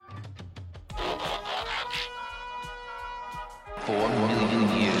4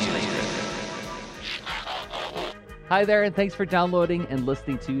 million years later. Hi there, and thanks for downloading and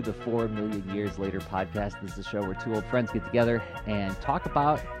listening to the 4 Million Years Later podcast. This is a show where two old friends get together and talk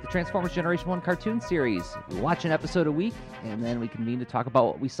about the Transformers Generation 1 cartoon series. We watch an episode a week, and then we convene to talk about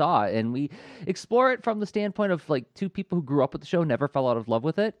what we saw. And we explore it from the standpoint of like two people who grew up with the show, never fell out of love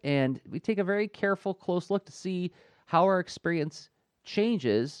with it. And we take a very careful, close look to see how our experience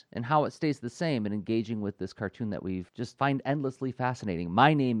changes and how it stays the same in engaging with this cartoon that we've just find endlessly fascinating.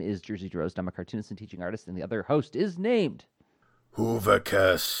 My name is Jersey Drozd. I'm a cartoonist and teaching artist, and the other host is named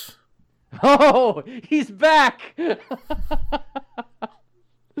Hoovercus. Oh, he's back! It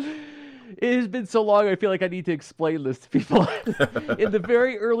has been so long, I feel like I need to explain this to people. In the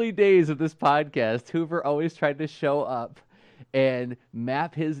very early days of this podcast, Hoover always tried to show up and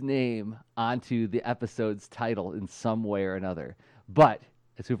map his name onto the episode's title in some way or another. But,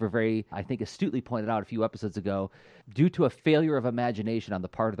 as Hoover very, I think, astutely pointed out a few episodes ago, due to a failure of imagination on the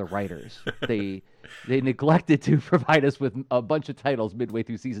part of the writers, they neglected to provide us with a bunch of titles midway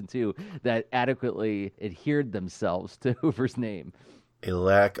through season 2 that adequately adhered themselves to Hoover's name. A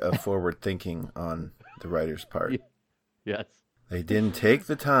lack of forward thinking on the writer's part. Yes. They didn't take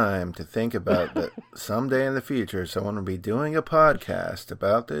the time to think about that someday in the future someone will be doing a podcast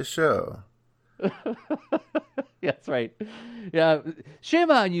about this show. That's right. Yeah, shame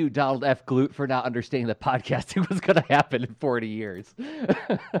on you, Donald F. Glute, for not understanding that podcasting was going to happen in 40 years.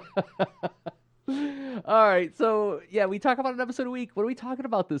 All right, so yeah, we talk about an episode a week. What are we talking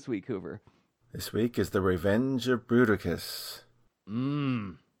about this week, Hoover? This week is The Revenge of Bruticus.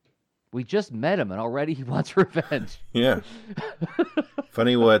 We just met him, and already he wants revenge. Yeah.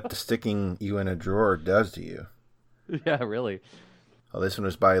 Funny what sticking you in a drawer does to you. Yeah, really. Well, this one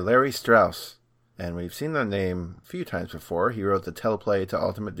was by Larry Strauss, and we've seen the name a few times before. He wrote the teleplay to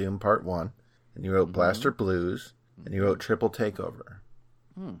Ultimate Doom Part 1, and he wrote Blaster Blues, and he wrote Triple Takeover.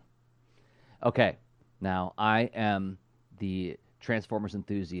 Okay, now I am the Transformers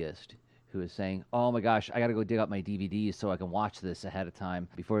enthusiast who is saying, oh my gosh, I got to go dig up my DVDs so I can watch this ahead of time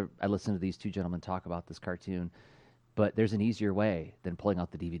before I listen to these two gentlemen talk about this cartoon. But there's an easier way than pulling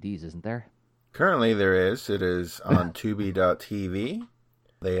out the DVDs, isn't there? Currently there is. It is on Tubi.tv.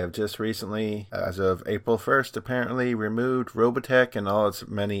 They have just recently, as of April 1st, apparently removed Robotech and all its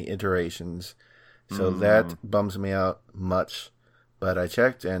many iterations. So that bums me out much. But I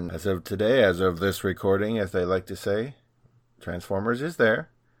checked, and as of today, as of this recording, as they like to say, Transformers is there.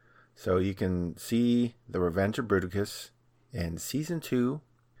 So you can see The Revenge of Bruticus in Season 2,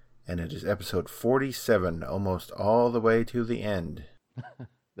 and it is episode 47, almost all the way to the end.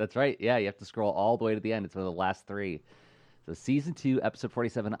 That's right. Yeah, you have to scroll all the way to the end. It's one of the last 3. So Season 2, Episode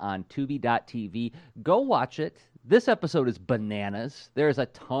 47 on Tubi.tv. Go watch it. This episode is bananas. There's a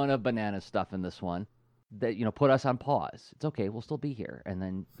ton of banana stuff in this one that, put us on pause. It's okay. We'll still be here. And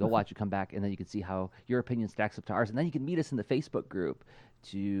then go watch it, come back, and then you can see how your opinion stacks up to ours. And then you can meet us in the Facebook group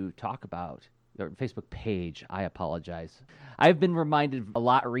to talk about your Facebook page. I apologize. I've been reminded a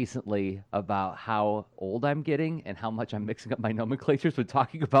lot recently about how old I'm getting and how much I'm mixing up my nomenclatures when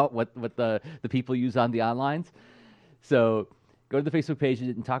talking about what the people use on the onlines. So go to the Facebook page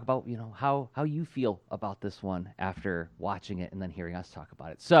and talk about, how you feel about this one after watching it and then hearing us talk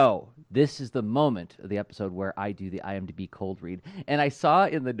about it. So this is the moment of the episode where I do the IMDb cold read. And I saw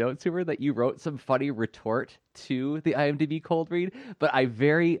in the notes, Hoover, that you wrote some funny retort to the IMDb cold read, but I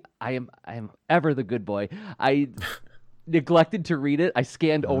am ever the good boy. I neglected to read it. I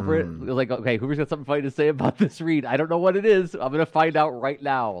scanned over it. Like, okay, Hoover's got something funny to say about this read. I don't know what it is. I'm going to find out right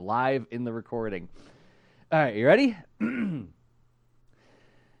now, live in the recording. All right, you ready?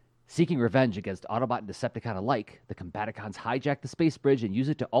 Seeking revenge against Autobot and Decepticon alike, the Combaticons hijack the space bridge and use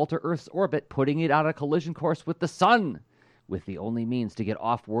it to alter Earth's orbit, putting it on a collision course with the sun. With the only means to get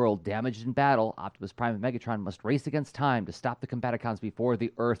off-world damaged in battle, Optimus Prime and Megatron must race against time to stop the Combaticons before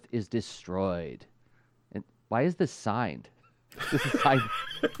the Earth is destroyed. And why is this signed? This is signed.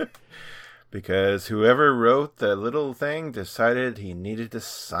 Because whoever wrote the little thing decided he needed to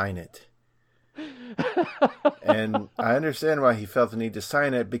sign it. And I understand why he felt the need to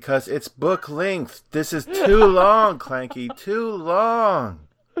sign it, because it's book length. This is too long, Clanky, too long.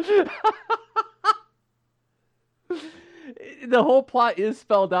 The whole plot is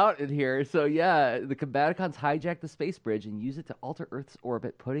spelled out in here. So yeah, the Combaticons hijack the space bridge and use it to alter Earth's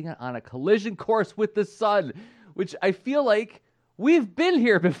orbit, putting it on a collision course with the sun, which I feel like we've been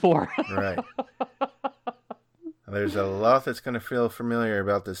here before. Right. There's a lot that's going to feel familiar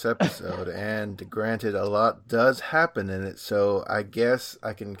about this episode, and granted, a lot does happen in it, so I guess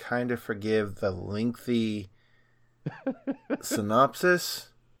I can kind of forgive the lengthy synopsis.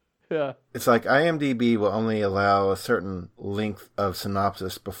 Yeah. It's like IMDb will only allow a certain length of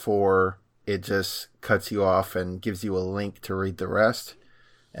synopsis before it just cuts you off and gives you a link to read the rest.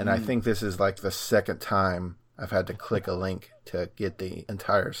 And I think this is like the second time I've had to click a link to get the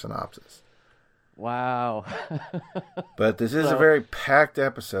entire synopsis. Wow. But this is a very packed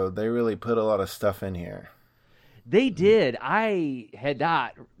episode. They really put a lot of stuff in here. They did. I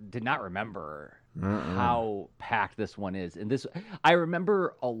did not remember how packed this one is. And I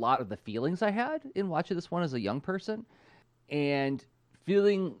remember a lot of the feelings I had in watching this one as a young person, and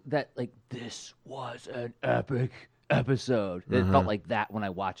feeling that like this was an epic episode. It felt like that when I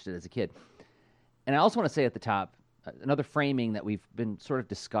watched it as a kid. And I also want to say at the top, another framing that we've been sort of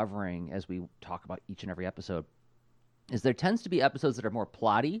discovering as we talk about each and every episode is there tends to be episodes that are more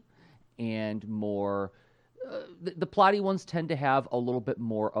plotty and more the plotty ones tend to have a little bit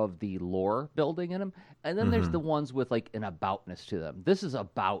more of the lore building in them. And then there's the ones with like an aboutness to them. This is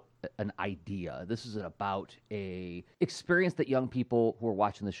about an idea. This is about a experience that young people who are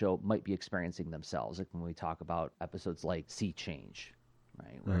watching the show might be experiencing themselves. Like when we talk about episodes like Sea Change,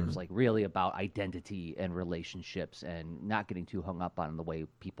 right? Where it's like really about identity and relationships and not getting too hung up on the way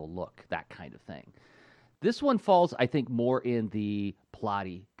people look, that kind of thing. This one falls, I think, more in the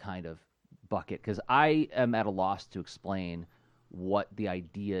plotty kind of bucket, because I am at a loss to explain what the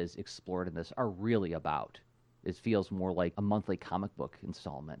ideas explored in this are really about. It feels more like a monthly comic book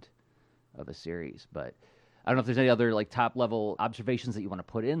installment of a series. But I don't know if there's any other like top level observations that you want to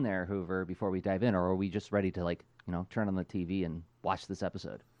put in there, Hoover, before we dive in, or are we just ready to turn on the TV and watch this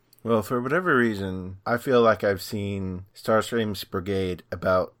episode? Well, for whatever reason, I feel like I've seen Starscream's Brigade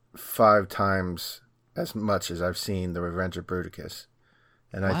about 5 times as much as I've seen The Revenge of Bruticus.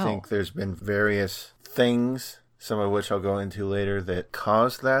 And I think there's been various things, some of which I'll go into later, that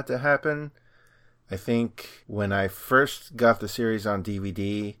caused that to happen. I think when I first got the series on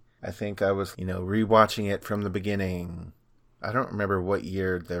DVD, I think I was, rewatching it from the beginning. I don't remember what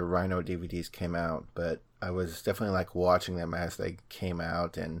year the Rhino DVDs came out, but I was definitely like watching them as they came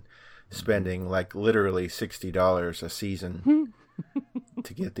out and spending like literally $60 a season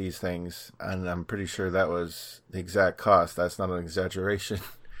to get these things. And I'm pretty sure that was the exact cost. That's not an exaggeration.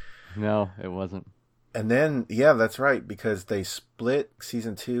 No, it wasn't. And then, yeah, that's right, because they split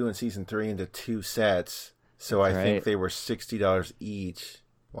season 2 and season 3 into 2 sets. So I think they were $60 each.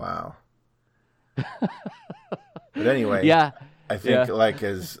 Wow. But anyway, yeah, I think like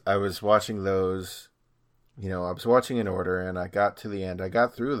as I was watching those, I was watching in order and I got to the end. I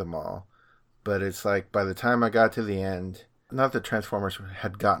got through them all. But it's like by the time I got to the end, not that Transformers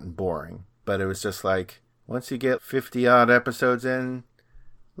had gotten boring, but it was just like once you get 50 odd episodes in,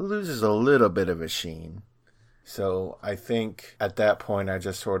 it loses a little bit of its sheen. So I think at that point I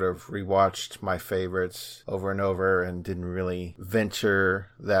just sort of rewatched my favorites over and over and didn't really venture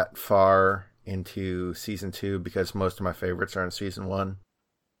that far into season 2 because most of my favorites are in season 1.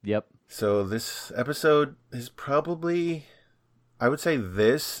 Yep. So this episode is probably, I would say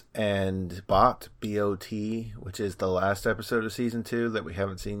this and BOT, B-O-T, which is the last episode of season 2 that we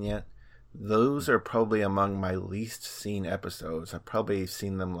haven't seen yet. Those are probably among my least seen episodes. I've probably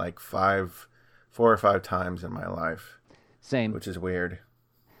seen them like 4 or 5 times in my life. Same. Which is weird.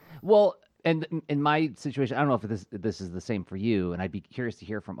 Well, and in my situation, I don't know if this is the same for you, and I'd be curious to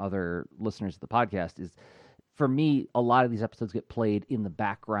hear from other listeners of the podcast, is for me, a lot of these episodes get played in the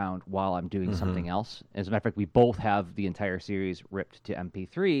background while I'm doing something else. As a matter of fact, we both have the entire series ripped to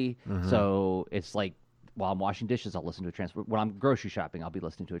MP3, so it's like while I'm washing dishes, I'll listen to a Transformers. When I'm grocery shopping, I'll be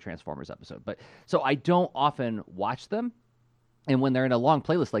listening to a Transformers episode. But so I don't often watch them. And when they're in a long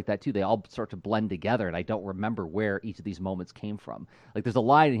playlist like that, too, they all start to blend together, and I don't remember where each of these moments came from. Like, there's a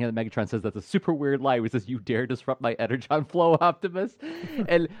line in here that Megatron says that's a super weird line, where he says, "You dare disrupt my Energon flow, Optimus?"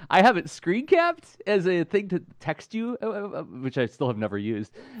 And I have it screen capped as a thing to text you, which I still have never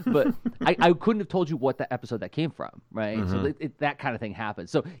used. But I couldn't have told you what that episode that came from, right? So that kind of thing happened.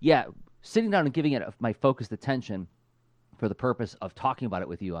 So, yeah, sitting down and giving it my focused attention for the purpose of talking about it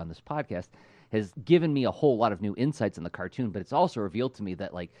with you on this podcast has given me a whole lot of new insights in the cartoon, but it's also revealed to me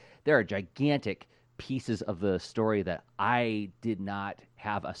that like there are gigantic pieces of the story that I did not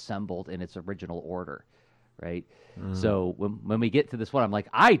have assembled in its original order, right? So when we get to this one, I'm like,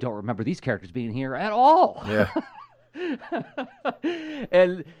 I don't remember these characters being here at all. Yeah.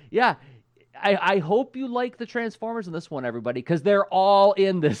 And yeah, I hope you like the Transformers in this one, everybody, because they're all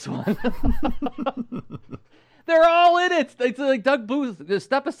in this one. They're all in it. It's like Doug Booth.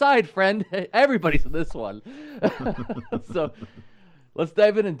 Step aside, friend. Everybody's in this one. So let's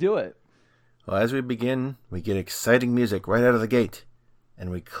dive in and do it. Well, as we begin, we get exciting music right out of the gate.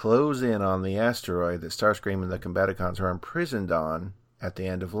 And we close in on the asteroid that Starscream and the Combaticons are imprisoned on at the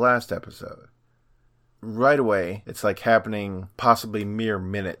end of the last episode. Right away, it's like happening possibly mere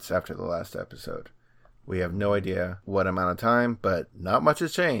minutes after the last episode. We have no idea what amount of time, but not much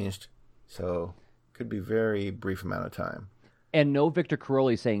has changed. So, could be very brief amount of time. And no Victor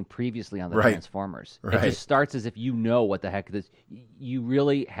Caroli saying previously on the Transformers. Right. It just starts as if you know what the heck this. You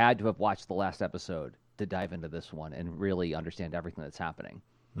really had to have watched the last episode to dive into this one and really understand everything that's happening.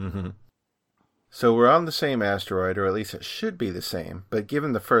 Mm-hmm. So we're on the same asteroid, or at least it should be the same, but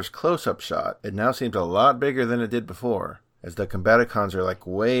given the first close-up shot, it now seems a lot bigger than it did before, as the Combaticons are like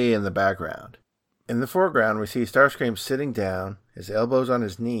way in the background. In the foreground, we see Starscream sitting down, his elbows on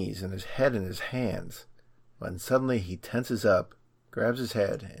his knees and his head in his hands. When suddenly he tenses up, grabs his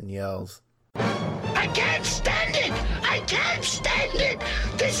head, and yells, I can't stand it! I can't stand it!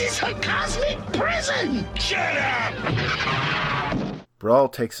 This is a cosmic prison! Shut up! Brawl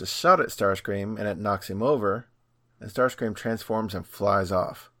takes a shot at Starscream, and it knocks him over, and Starscream transforms and flies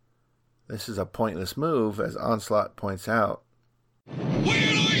off. This is a pointless move, as Onslaught points out. Where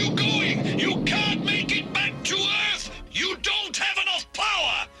are you going? You can't make it back to Earth! You don't have enough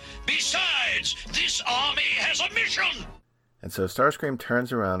power! Besides, this army has a mission! And so Starscream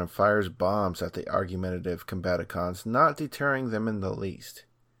turns around and fires bombs at the argumentative Combaticons, not deterring them in the least.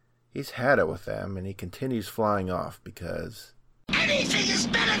 He's had it with them, and he continues flying off because... Anything is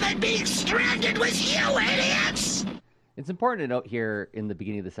better than being stranded with you, idiots! It's important to note here in the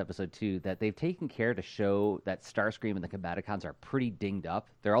beginning of this episode, too, that they've taken care to show that Starscream and the Combaticons are pretty dinged up.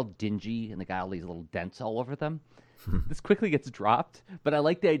 They're all dingy, and they got all these little dents all over them. This quickly gets dropped, but I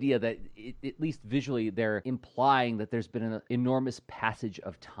like the idea that, at least visually, they're implying that there's been an enormous passage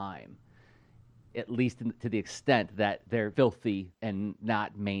of time, at least to the extent that they're filthy and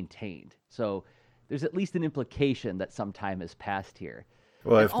not maintained. So there's at least an implication that some time has passed here.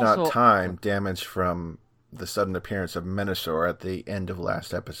 Well, and if also, not time, damage from the sudden appearance of Menasor at the end of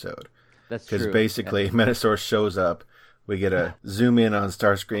last episode. That's true. Because basically, Menasor shows up. We get a zoom in on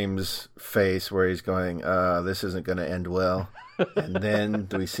Starscream's face where he's going, this isn't going to end well. And then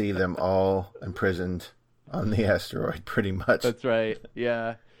we see them all imprisoned on the asteroid, pretty much. That's right,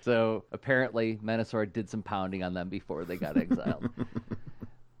 yeah. So apparently Menasor did some pounding on them before they got exiled.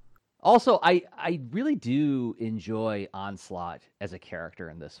 Also, I really do enjoy Onslaught as a character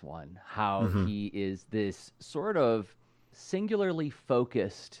in this one. How he is this sort of singularly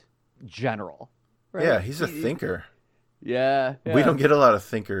focused general. Right? Yeah, he's a thinker. Yeah. We don't get a lot of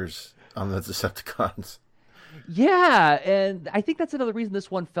thinkers on the Decepticons. Yeah, and I think that's another reason this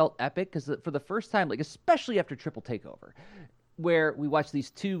one felt epic, because for the first time, like especially after Triple Takeover, where we watch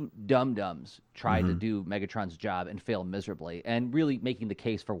these two dum-dums try to do Megatron's job and fail miserably, and really making the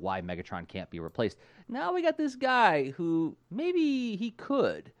case for why Megatron can't be replaced. Now we got this guy who maybe he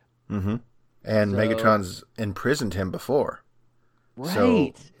could. Mm-hmm. And Megatron's imprisoned him before. Right.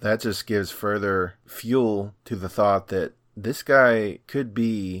 So that just gives further fuel to the thought that this guy could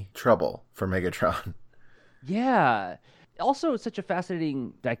be trouble for Megatron. Yeah. Also, it's such a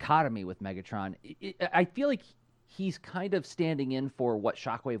fascinating dichotomy with Megatron. I feel like he's kind of standing in for what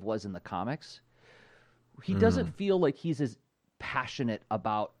Shockwave was in the comics. He doesn't feel like he's as passionate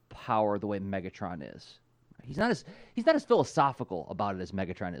about power the way Megatron is. He's not as philosophical about it as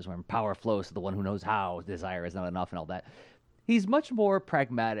Megatron is, when power flows to the one who knows how, desire is not enough, and all that. He's much more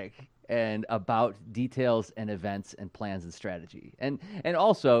pragmatic and about details and events and plans and strategy. And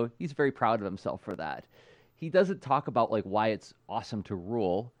also, he's very proud of himself for that. He doesn't talk about like why it's awesome to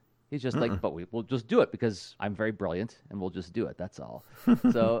rule. He's just like, but we'll just do it because I'm very brilliant and we'll just do it. That's all.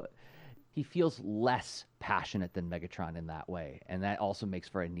 So he feels less passionate than Megatron in that way. And that also makes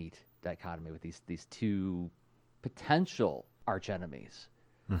for a neat dichotomy with these two potential archenemies.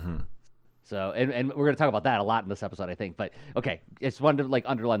 Mm-hmm. So, and we're going to talk about that a lot in this episode, I think. But okay, just wanted to like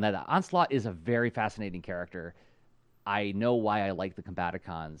underline that. Onslaught is a very fascinating character. I know why I liked the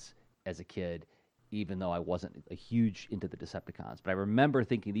Combaticons as a kid, even though I wasn't a huge into the Decepticons. But I remember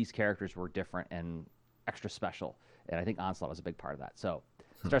thinking these characters were different and extra special. And I think Onslaught was a big part of that. So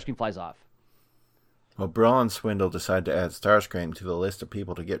Starscream flies off. Well, Brawl and Swindle decide to add Starscream to the list of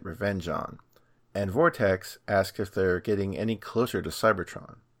people to get revenge on. And Vortex asks if they're getting any closer to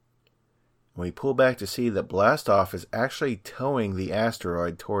Cybertron. We pull back to see that Blastoff is actually towing the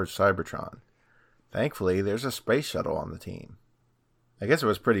asteroid towards Cybertron. Thankfully, there's a space shuttle on the team. I guess it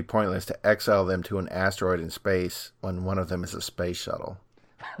was pretty pointless to exile them to an asteroid in space when one of them is a space shuttle.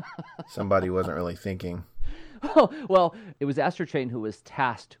 Somebody wasn't really thinking. Well, it was Astrotrain who was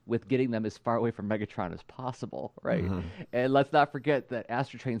tasked with getting them as far away from Megatron as possible, right? Mm-hmm. And let's not forget that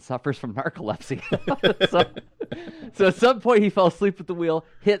Astrotrain suffers from narcolepsy. So at some point he fell asleep at the wheel,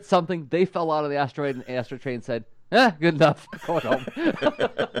 hit something, they fell out of the asteroid, and Astrotrain said, Good enough. Going home.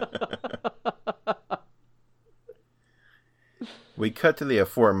 We cut to the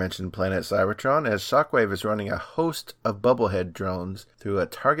aforementioned planet Cybertron as Shockwave is running a host of Bubblehead drones through a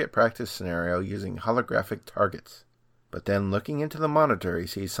target practice scenario using holographic targets. But then looking into the monitor, he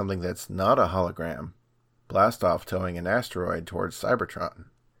sees something that's not a hologram. Blastoff towing an asteroid towards Cybertron.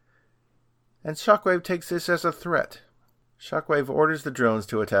 And Shockwave takes this as a threat. Shockwave orders the drones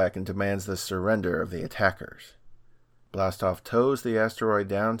to attack and demands the surrender of the attackers. Blastoff tows the asteroid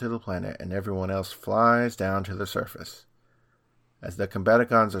down to the planet and everyone else flies down to the surface. As the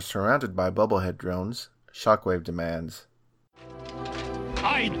Combaticons are surrounded by Bubblehead drones, Shockwave demands,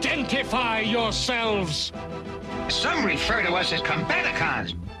 Identify yourselves! Some refer to us as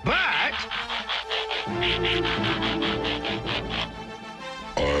Combaticons, but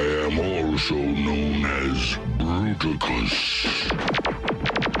I am also known as Bruticus.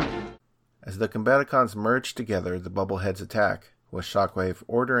 As the Combaticons merge together, the Bubbleheads attack, with Shockwave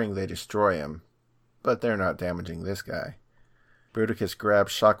ordering they destroy him. But they're not damaging this guy. Bruticus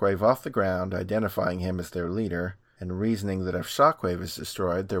grabs Shockwave off the ground, identifying him as their leader, and reasoning that if Shockwave is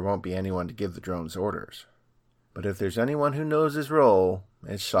destroyed, there won't be anyone to give the drones orders. But if there's anyone who knows his role,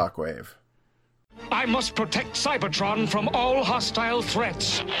 it's Shockwave. I must protect Cybertron from all hostile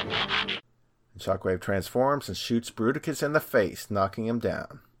threats. And Shockwave transforms and shoots Bruticus in the face, knocking him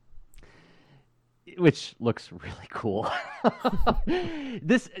down. Which looks really cool.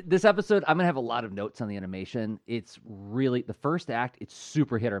 This episode, I'm gonna have a lot of notes on the animation. It's really, the first act, it's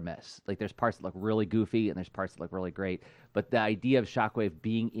super hit or miss. Like there's parts that look really goofy and there's parts that look really great. But the idea of Shockwave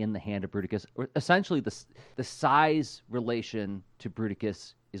being in the hand of Bruticus, or essentially the size relation to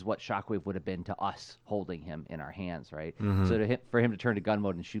Bruticus is what Shockwave would have been to us holding him in our hands, right? Mm-hmm. So for him to turn to gun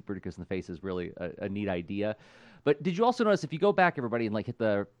mode and shoot Bruticus in the face is really a neat idea. But did you also notice, if you go back, everybody, and like hit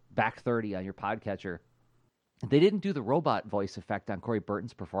the back 30 on your podcatcher, they didn't do the robot voice effect on Corey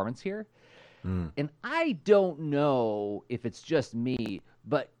Burton's performance here. And I don't know if it's just me,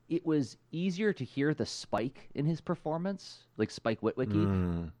 but it was easier to hear the spike in his performance, like Spike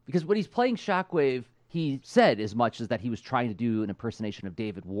Witwicky, because when he's playing Shockwave, he said as much as that he was trying to do an impersonation of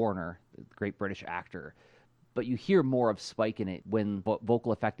David Warner, the great British actor. But you hear more of Spike in it when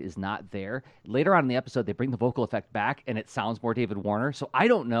vocal effect is not there. Later on in the episode, they bring the vocal effect back, and it sounds more David Warner. So I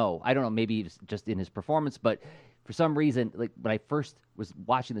don't know. Maybe it's just in his performance, but for some reason, like when I first was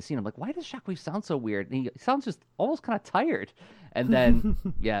watching the scene, I'm like, why does Shockwave sound so weird? And he sounds just almost kind of tired. And then,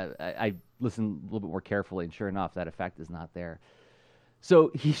 I listened a little bit more carefully, and sure enough, that effect is not there.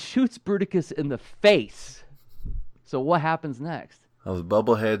 So he shoots Bruticus in the face. So what happens next? Well, the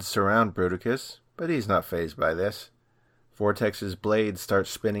Bubbleheads surround Bruticus, but he's not fazed by this. Vortex's blade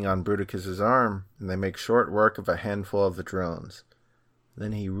starts spinning on Bruticus's arm, and they make short work of a handful of the drones.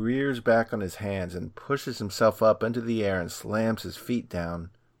 Then he rears back on his hands and pushes himself up into the air and slams his feet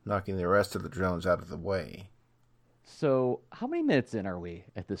down, knocking the rest of the drones out of the way. So how many minutes in are we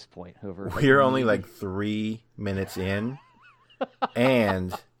at this point? We're only like 3 minutes in.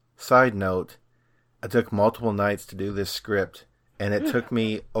 And, side note, I took multiple nights to do this script, and it took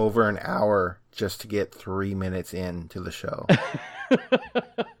me over an hour just to get 3 minutes into the show.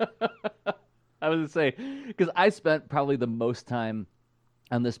 I was going to say, because I spent probably the most time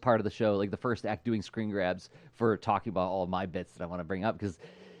on this part of the show, like the first act, doing screen grabs for talking about all of my bits that I want to bring up, because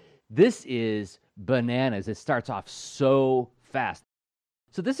this is bananas. It starts off so fast.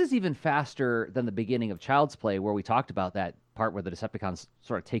 So this is even faster than the beginning of Child's Play, where we talked about that part where the Decepticons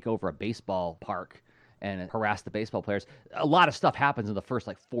sort of take over a baseball park and harass the baseball players. A lot of stuff happens in the first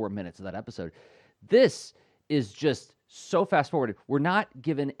 4 minutes of that episode. This is just so fast forwarded. We're not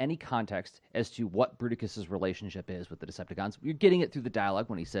given any context as to what Bruticus's relationship is with the Decepticons. You're getting it through the dialogue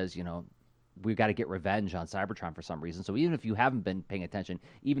when he says, we've got to get revenge on Cybertron for some reason. So even if you haven't been paying attention,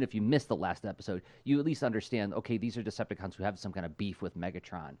 even if you missed the last episode, you at least understand, okay, these are Decepticons who have some kind of beef with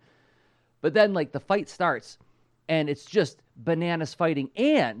Megatron. But then, the fight starts, and it's just bananas fighting,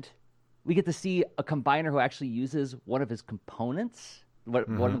 and we get to see a combiner who actually uses one of his components,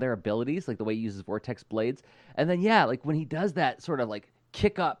 one of their abilities, like the way he uses Vortex blades. And then, when he does that sort of,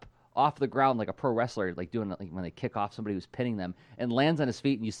 kick up off the ground like a pro wrestler, doing when they kick off somebody who's pinning them, and lands on his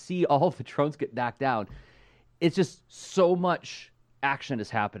feet, and you see all of the drones get knocked down. It's just so much action is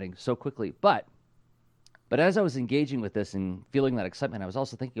happening so quickly. But as I was engaging with this and feeling that excitement, I was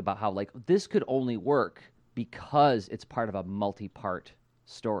also thinking about how this could only work because it's part of a multi-part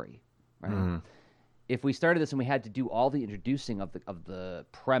story, right? If we started this and we had to do all the introducing of the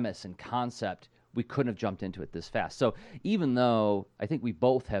premise and concept, we couldn't have jumped into it this fast. So even though I think we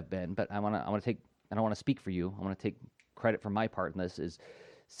both have been, but I don't want to speak for you. I want to take credit for my part in this, is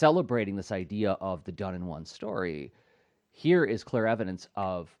celebrating this idea of the done in one story, here is clear evidence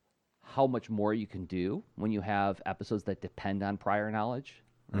of how much more you can do when you have episodes that depend on prior knowledge.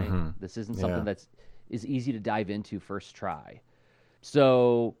 Right? Mm-hmm. This isn't something that's is easy to dive into first try.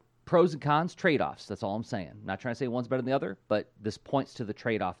 So pros and cons, trade-offs. That's all I'm saying. Not trying to say one's better than the other, but this points to the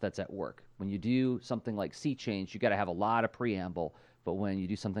trade-off that's at work. When you do something like Sea Change, you got to have a lot of preamble. But when you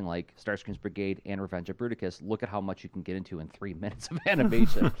do something like Starscream's Brigade and Revenge of Bruticus, look at how much you can get into in 3 minutes of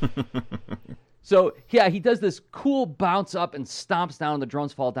animation. So, yeah, he does this cool bounce up and stomps down, and the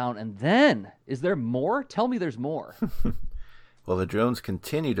drones fall down. And then, is there more? Tell me there's more. Well, the drones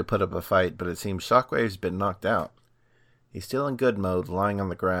continue to put up a fight, but it seems Shockwave's been knocked out. He's still in good mode, lying on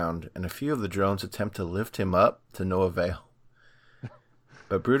the ground, and a few of the drones attempt to lift him up to no avail.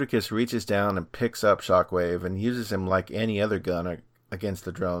 But Bruticus reaches down and picks up Shockwave and uses him like any other gun against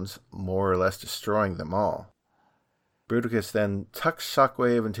the drones, more or less destroying them all. Bruticus then tucks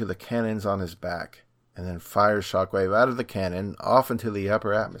Shockwave into the cannons on his back, and then fires Shockwave out of the cannon off into the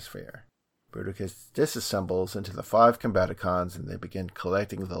upper atmosphere. Bruticus disassembles into the 5 Combaticons, and they begin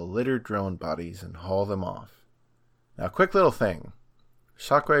collecting the littered drone bodies and haul them off. Now, quick little thing.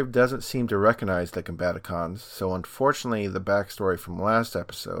 Shockwave doesn't seem to recognize the Combaticons, so unfortunately the backstory from last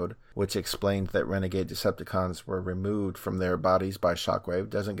episode, which explained that renegade Decepticons were removed from their bodies by Shockwave,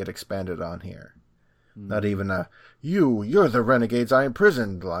 doesn't get expanded on here. Not even a, you're the renegades I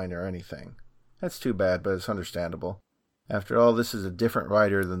imprisoned line or anything. That's too bad, but it's understandable. After all, this is a different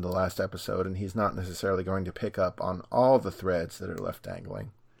writer than the last episode, and he's not necessarily going to pick up on all the threads that are left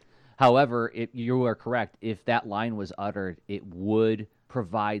dangling. However, you are correct. If that line was uttered, it would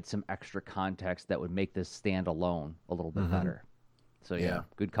provide some extra context that would make this stand alone a little bit better. So, yeah,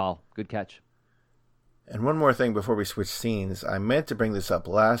 good call. Good catch. And one more thing before we switch scenes. I meant to bring this up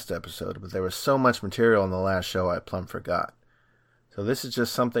last episode, but there was so much material in the last show I plumb forgot. So this is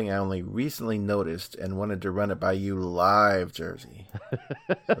just something I only recently noticed and wanted to run it by you live, Jersey.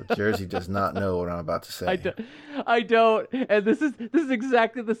 So Jersey does not know what I'm about to say. I don't. And this is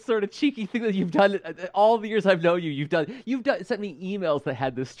exactly the sort of cheeky thing that you've done all the years I've known you. You've sent me emails that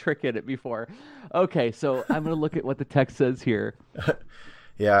had this trick in it before. Okay, so I'm going to look at what the text says here.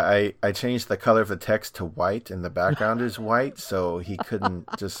 Yeah, I changed the color of the text to white, and the background is white, so he couldn't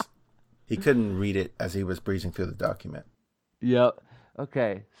read it as he was breezing through the document. Yep.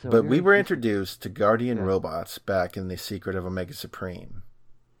 Okay. So but we were introduced to Guardian robots back in The Secret of Omega Supreme.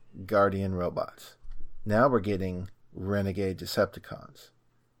 Guardian robots. Now we're getting renegade Decepticons.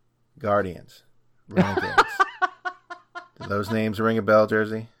 Guardians. Renegades. Do those names ring a bell,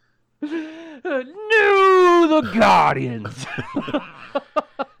 Jersey? No, the Guardians.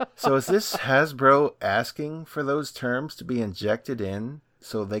 So is this Hasbro asking for those terms to be injected in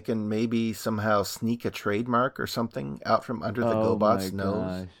so they can maybe somehow sneak a trademark or something out from under the GoBot's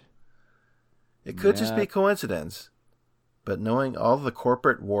nose? It could just be coincidence. But knowing all the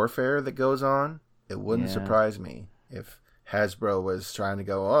corporate warfare that goes on, it wouldn't surprise me if Hasbro was trying to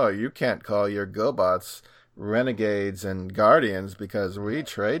go, oh, you can't call your GoBots Renegades and Guardians because we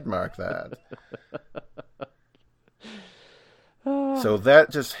trademark that. So that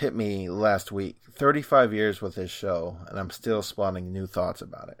just hit me last week. 35 years with this show, and I'm still spawning new thoughts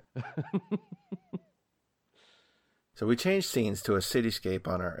about it. So we change scenes to a cityscape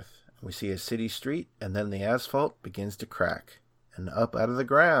on Earth. We see a city street, and then the asphalt begins to crack. And up out of the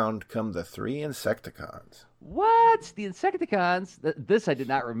ground come the 3 Insecticons. What? The Insecticons? This I did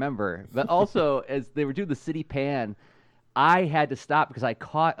not remember. But also, as they were doing the city pan, I had to stop because I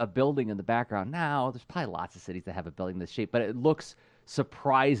caught a building in the background. Now, there's probably lots of cities that have a building this shape, but it looks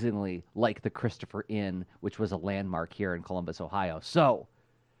surprisingly like the Christopher Inn, which was a landmark here in Columbus, Ohio. So,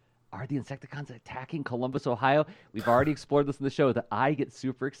 are the Insecticons attacking Columbus, Ohio? We've already explored this in the show that I get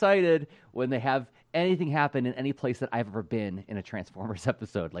super excited when they have anything happen in any place that I've ever been in a Transformers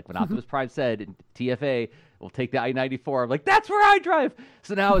episode. Like when Optimus Prime said in TFA, we'll take the I-94. I'm like, that's where I drive.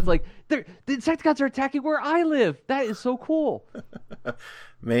 So now it's like, the Insecticons are attacking where I live. That is so cool.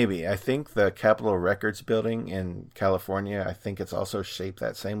 Maybe. I think the Capitol Records building in California, I think it's also shaped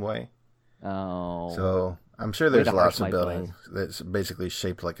that same way. Oh. So I'm sure there's lots of buildings that's basically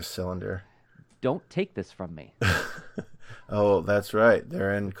shaped like a cylinder. Don't take this from me. Oh, that's right.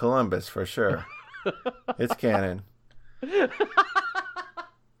 They're in Columbus for sure. It's canon.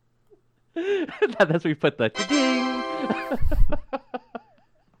 That's where we put the ding.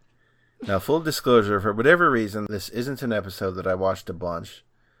 Now, full disclosure, for whatever reason, this isn't an episode that I watched a bunch.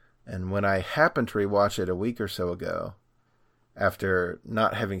 And when I happened to rewatch it a week or so ago, after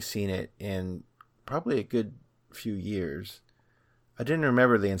not having seen it in probably a good few years, I didn't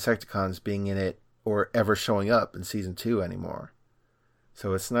remember the Insecticons being in it or ever showing up in season 2 anymore.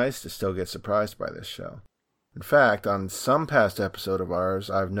 So it's nice to still get surprised by this show. In fact, on some past episode of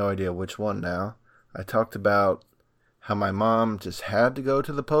ours, I have no idea which one now, I talked about how my mom just had to go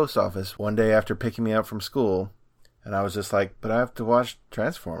to the post office one day after picking me up from school, and I was just like, but I have to watch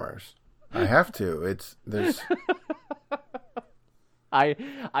Transformers. I have to. There's...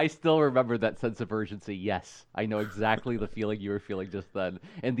 I still remember that sense of urgency. Yes, I know exactly the feeling you were feeling just then,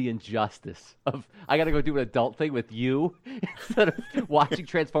 and the injustice of I got to go do an adult thing with you instead of watching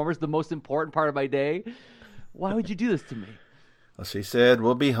Transformers, the most important part of my day. Why would you do this to me? Well, she said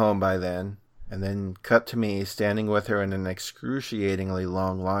we'll be home by then, and then cut to me standing with her in an excruciatingly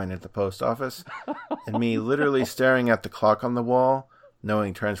long line at the post office, and me literally staring at the clock on the wall,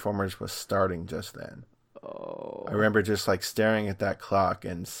 knowing Transformers was starting just then. Oh. I remember just like staring at that clock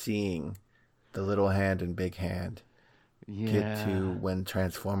and seeing the little hand and big hand get to when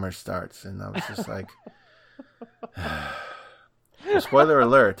Transformers starts. And I was just like, spoiler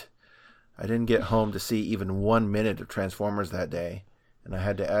alert, I didn't get home to see even 1 minute of Transformers that day. And I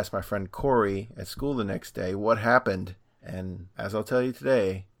had to ask my friend Corey at school the next day what happened. And as I'll tell you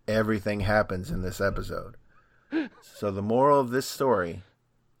today, everything happens in this episode. So the moral of this story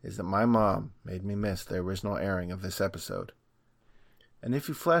is that my mom made me miss the original airing of this episode. And if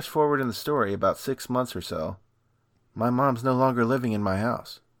you flash forward in the story about 6 months or so, my mom's no longer living in my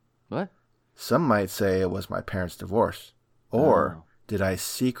house. What? Some might say it was my parents' divorce. Or did I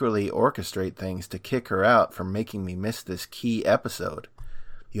secretly orchestrate things to kick her out for making me miss this key episode?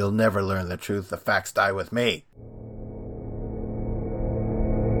 You'll never learn the truth. The facts die with me.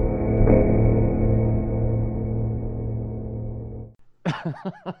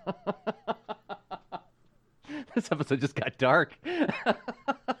 This episode just got dark.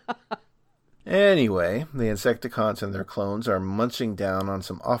 Anyway, the Insecticons and their clones are munching down on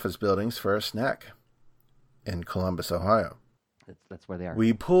some office buildings for a snack in Columbus, Ohio. That's where they are.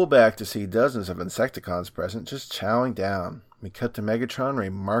 We pull back to see dozens of Insecticons present, just chowing down. We cut to Megatron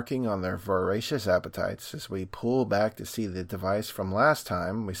remarking on their voracious appetites as we pull back to see the device from last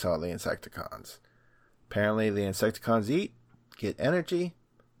time we saw the Insecticons. Apparently, the Insecticons eat, get energy.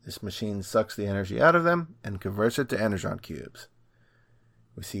 This machine sucks the energy out of them and converts it to Energon cubes.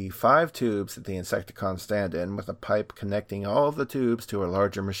 We see 5 tubes that the Insecticons stand in, with a pipe connecting all of the tubes to a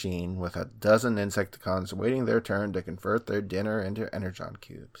larger machine, with a dozen Insecticons waiting their turn to convert their dinner into Energon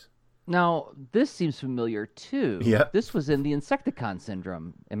cubes. Now, this seems familiar, too. Yep. This was in the Insecticon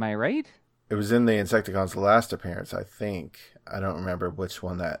syndrome. Am I right? It was in the Insecticons' last appearance, I think. I don't remember which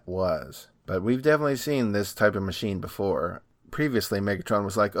one that was. But we've definitely seen this type of machine before. Previously, Megatron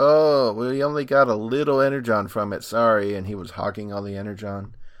was like, oh, we only got a little Energon from it, sorry. And he was hogging all the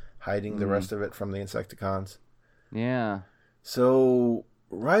Energon, hiding the rest of it from the Insecticons. Yeah. So,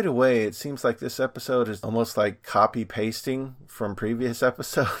 right away, it seems like this episode is almost like copy-pasting from previous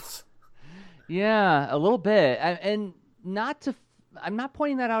episodes. Yeah, a little bit. And I'm not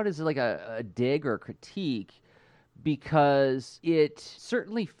pointing that out as like a dig or a critique, because it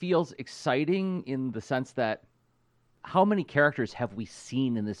certainly feels exciting in the sense that how many characters have we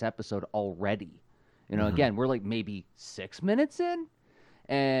seen in this episode already? You know, again, we're like maybe 6 minutes in,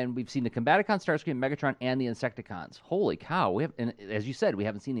 and we've seen the Combaticons, Starscream, Megatron, and the Insecticons. Holy cow. And as you said, we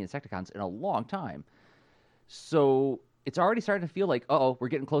haven't seen the Insecticons in a long time. So it's already starting to feel like, we're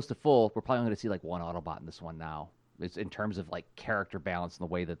getting close to full. We're probably going to see like one Autobot in this one now. It's in terms of like character balance and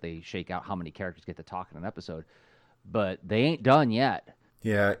the way that they shake out how many characters get to talk in an episode. But they ain't done yet.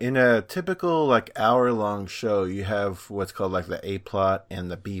 Yeah, in a typical like hour-long show, you have what's called like the A plot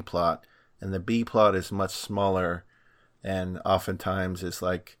and the B plot, and the B plot is much smaller, and oftentimes is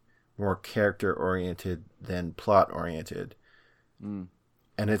like more character-oriented than plot-oriented. And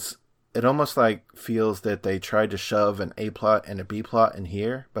it almost like feels that they tried to shove an A plot and a B plot in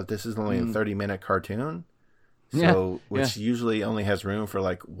here, but this is only a 30-minute cartoon, which usually only has room for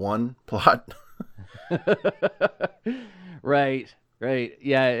like one plot. Right.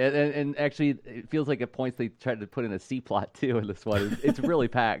 Yeah, and actually, it feels like at points they tried to put in a C plot too in this one. It's really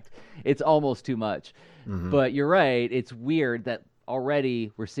packed. It's almost too much. But you're right. It's weird that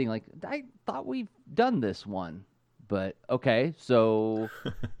already we're seeing like, I thought we've done this one, but okay. So,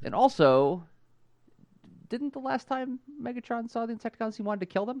 and also, didn't the last time Megatron saw the Insecticons, he wanted to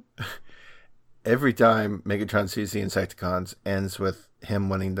kill them? Every time Megatron sees the Insecticons ends with him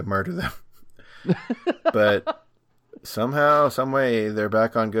wanting to murder them. But somehow, some way, they're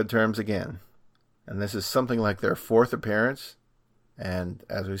back on good terms again. And this is something like their 4th appearance. And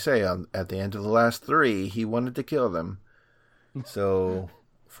as we say, at the end of the last 3, he wanted to kill them. So,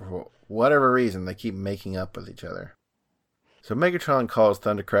 for whatever reason, they keep making up with each other. So Megatron calls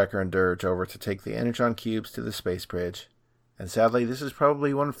Thundercracker and Dirge over to take the Energon cubes to the space bridge. And sadly, this is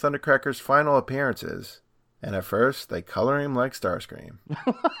probably one of Thundercracker's final appearances. And at first, they color him like Starscream.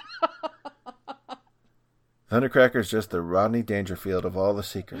 Thundercracker's just the Rodney Dangerfield of all the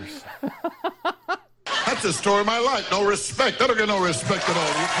Seekers. That's the story of my life. No respect. I don't get no respect at all.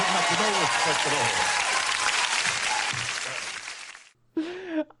 You come up with no respect at all.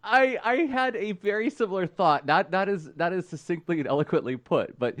 I had a very similar thought, not as succinctly and eloquently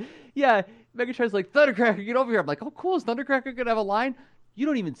put, but yeah, Megatron's like, Thundercracker, get over here. I'm like, oh, cool, is Thundercracker gonna have a line? You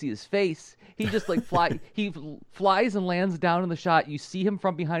don't even see his face. He just like flies and lands down in the shot. You see him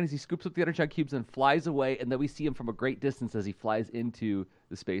from behind as he scoops up the Energon cubes and flies away, and then we see him from a great distance as he flies into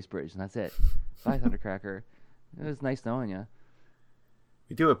the space bridge, and that's it. Bye, Thundercracker. It was nice knowing you.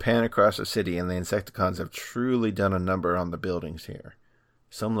 We do a pan across the city, and the Insecticons have truly done a number on the buildings here.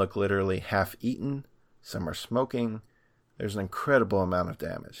 Some look literally half-eaten. Some are smoking. There's an incredible amount of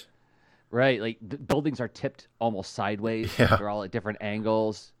damage. Right, like the buildings are tipped almost sideways. Yeah. They're all at different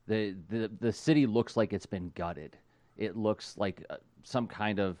angles. The city looks like it's been gutted. It looks like some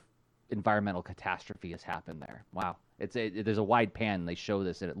kind of environmental catastrophe has happened there. Wow. There's a wide pan. They show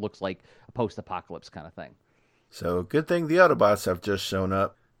this, and it looks like a post-apocalypse kind of thing. So, good thing the Autobots have just shown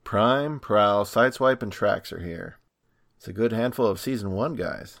up. Prime, Prowl, Sideswipe, and Trax are here. It's a good handful of Season 1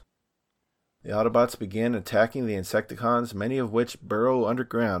 guys. The Autobots begin attacking the Insecticons, many of which burrow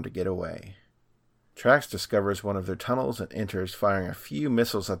underground to get away. Trax discovers one of their tunnels and enters, firing a few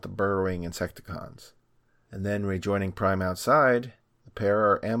missiles at the burrowing Insecticons. And then, rejoining Prime outside, the pair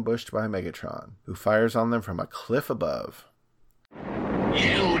are ambushed by Megatron, who fires on them from a cliff above.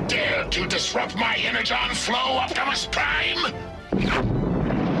 You dare to disrupt my Energon flow, Optimus Prime?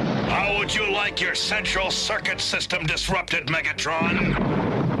 How would you like your central circuit system disrupted,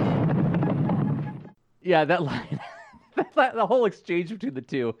 Megatron? Yeah, that line, the whole exchange between the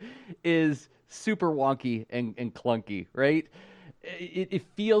two is super wonky and clunky, right? It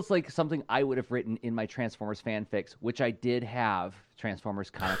feels like something I would have written in my Transformers fanfics, which I did have Transformers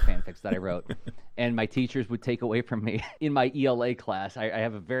comic fanfics that I wrote, and my teachers would take away from me in my ELA class. I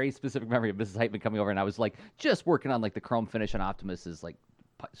have a very specific memory of Mrs. Heitman coming over, and I was like just working on like the chrome finish on Optimus's like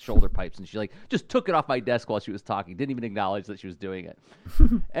shoulder pipes, and she like just took it off my desk while she was talking, didn't even acknowledge that she was doing it.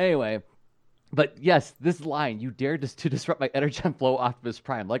 Anyway. But yes, this line, you dared to disrupt my Energon flow, Optimus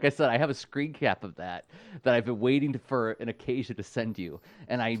Prime. Like I said, I have a screen cap of that I've been waiting for an occasion to send you.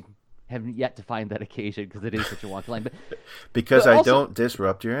 And I haven't yet to find that occasion because it is such a wonky line. But I don't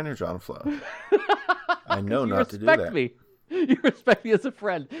disrupt your Energon flow. I know not to do that. You respect me as a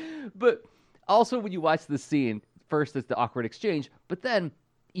friend. But also when you watch the scene, first it's the awkward exchange, but then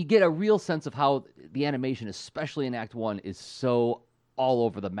you get a real sense of how the animation, especially in Act 1, is so all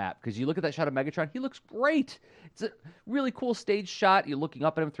over the map, because you look at that shot of Megatron, he looks great. It's a really cool stage shot. You're looking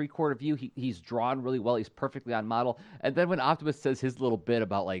up at him 3/4 view. He's drawn really well. He's perfectly on model. And then when Optimus says his little bit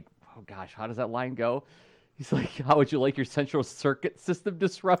about like, oh gosh, how does that line go? He's like, how would you like your central circuit system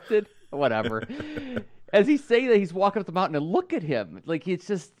disrupted? Whatever. As he's saying that, he's walking up the mountain, and look at him. Like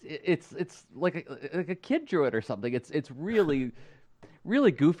it's like a kid drew it or something. It's really,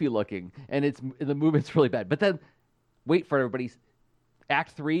 really goofy looking, and the movement's really bad. But then wait for everybody.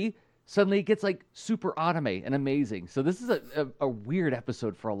 Act 3, suddenly it gets like super anime and amazing. So this is a weird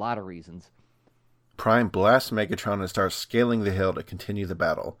episode for a lot of reasons. Prime blasts Megatron and starts scaling the hill to continue the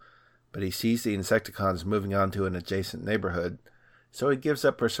battle, but he sees the Insecticons moving on to an adjacent neighborhood, so he gives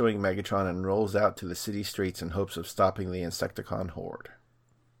up pursuing Megatron and rolls out to the city streets in hopes of stopping the Insecticon horde.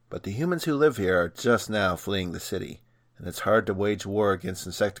 But the humans who live here are just now fleeing the city, and it's hard to wage war against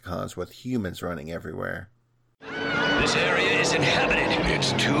Insecticons with humans running everywhere. This area is inhabited.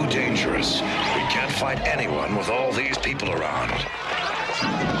 It's too dangerous. We can't fight anyone with all these people around.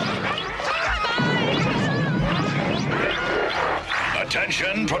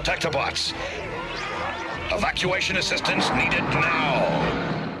 Attention, Protectobots. Evacuation assistance needed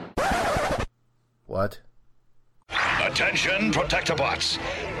now. What? Attention, Protectobots.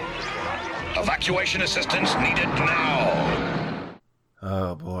 Evacuation assistance needed now.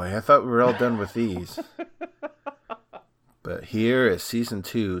 Oh boy, I thought we were all done with these. But here is Season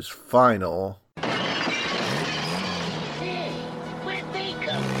 2's final... Where'd they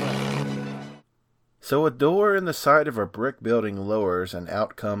come from? So a door in the side of a brick building lowers, and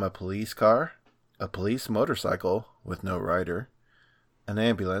out come a police car, a police motorcycle with no rider, an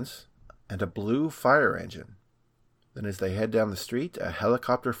ambulance, and a blue fire engine. Then as they head down the street, a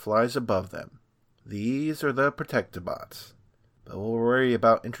helicopter flies above them. These are the Protectobots. But we'll worry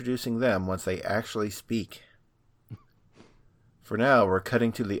about introducing them once they actually speak. For now, we're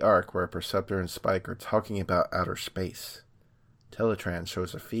cutting to the Ark, where Perceptor and Spike are talking about outer space. Teletrans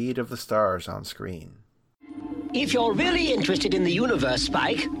shows a feed of the stars on screen. If you're really interested in the universe,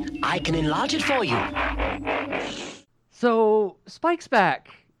 Spike, I can enlarge it for you. So, Spike's back.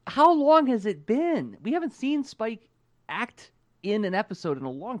 How long has it been? We haven't seen Spike act in an episode in a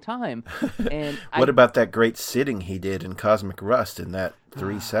long time. And what about that great sitting he did in Cosmic Rust in that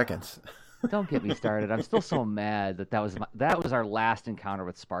 3 seconds? Don't get me started. I'm still so mad that was our last encounter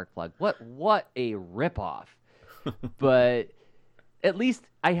with Sparkplug. What a ripoff. But at least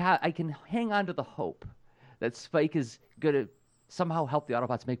I can hang on to the hope that Spike is going to somehow help the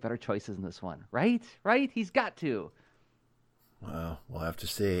Autobots make better choices in this one. Right? He's got to. Well, we'll have to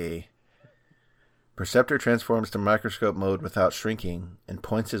see. Perceptor transforms to microscope mode without shrinking and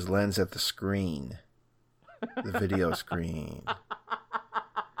points his lens at the screen. The video screen.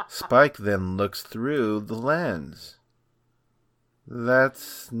 Spike then looks through the lens.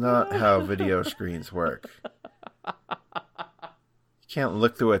 That's not how video screens work. You can't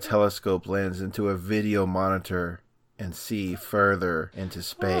look through a telescope lens into a video monitor and see further into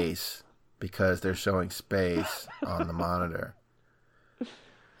space because they're showing space on the monitor.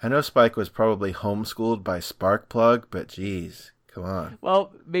 I know Spike was probably homeschooled by Sparkplug, but geez, come on.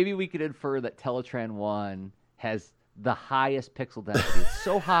 Well, maybe we could infer that Teletran 1 has the highest pixel density. It's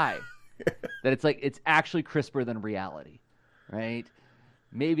so high that it's actually crisper than reality, right?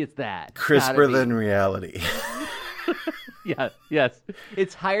 Maybe it's that. Crisper than reality. Yeah, yes.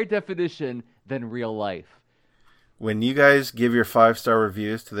 It's higher definition than real life. When you guys give your 5-star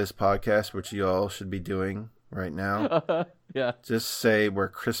reviews to this podcast, which you all should be doing right now, yeah, just say we're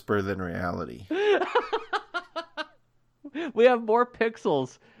crisper than reality. We have more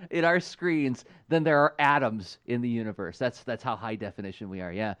pixels in our screens than there are atoms in the universe. That's how high definition we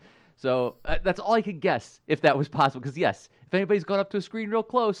are. Yeah. So that's all I could guess if that was possible. Because yes, if anybody's gone up to a screen real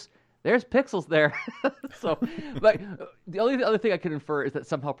close, there's pixels there. So, but the only other thing I could infer is that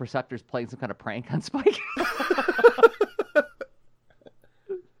somehow Perceptor's playing some kind of prank on Spike.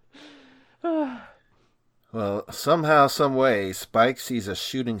 Well, somehow, some way, Spike sees a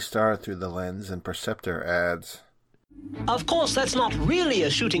shooting star through the lens, and Perceptor adds, Of course, that's not really a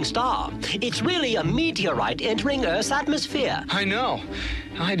shooting star. It's really a meteorite entering Earth's atmosphere. I know.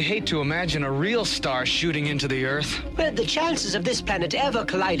 I'd hate to imagine a real star shooting into the Earth. Well, the chances of this planet ever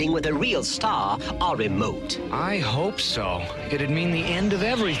colliding with a real star are remote. I hope so. It'd mean the end of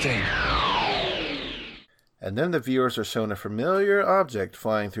everything. And then the viewers are shown a familiar object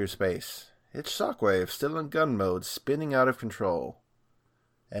flying through space. It's Shockwave, still in gun mode, spinning out of control.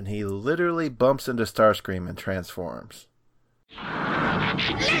 And he literally bumps into Starscream and transforms.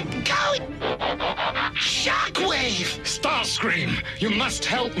 Let go! Shockwave! Starscream, you must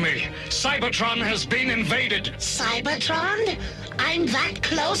help me. Cybertron has been invaded. Cybertron? I'm that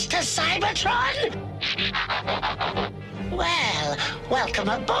close to Cybertron? Well, welcome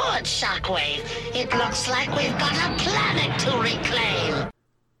aboard, Shockwave. It looks like we've got a planet to reclaim.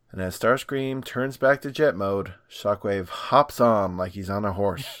 And as Starscream turns back to jet mode, Shockwave hops on like he's on a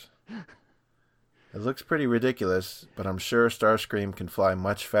horse. It looks pretty ridiculous, but I'm sure Starscream can fly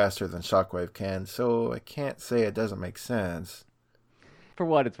much faster than Shockwave can, so I can't say it doesn't make sense. For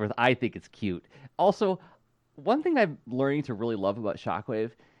what it's worth, I think it's cute. Also, one thing I'm learning to really love about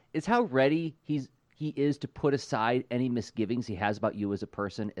Shockwave is how ready he is to put aside any misgivings he has about you as a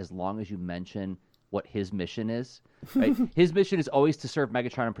person as long as you mention what his mission is. Right? His mission is always to serve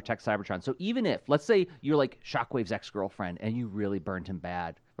Megatron and protect Cybertron. So even if, let's say you're like Shockwave's ex-girlfriend and you really burned him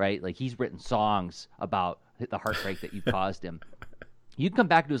bad, right? Like he's written songs about the heartbreak that you caused him. You can come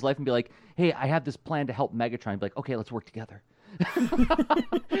back into his life and be like, hey, I have this plan to help Megatron. Be like, okay, let's work together.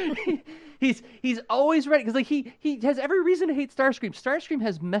 He's always ready because like he has every reason to hate Starscream. Starscream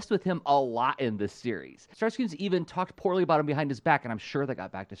has messed with him a lot in this series. Starscream's even talked poorly about him behind his back, and I'm sure that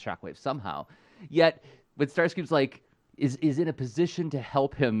got back to Shockwave somehow. Yet when Starscream's like is in a position to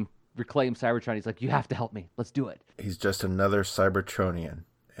help him reclaim Cybertron, he's like, you have to help me. Let's do it. He's just another Cybertronian,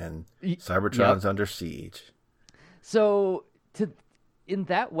 and Cybertron's under siege. So in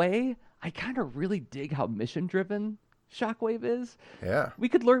that way, I kind of really dig how mission driven Shockwave is. Yeah. We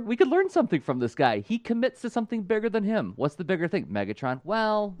could learn something from this guy. He commits to something bigger than him. What's the bigger thing? Megatron?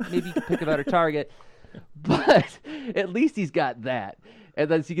 Well, maybe you could pick a better target. But at least he's got that. And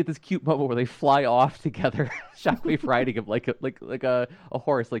then you get this cute moment where they fly off together, Shockwave riding him like a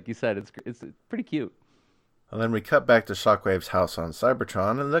horse, like you said. It's pretty cute. And then we cut back to Shockwave's house on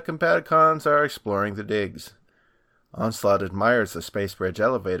Cybertron, and the Combaticons are exploring the digs. Onslaught admires the space bridge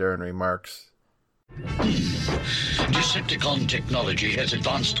elevator and remarks, Decepticon technology has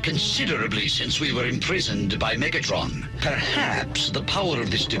advanced considerably since we were imprisoned by Megatron. Perhaps the power of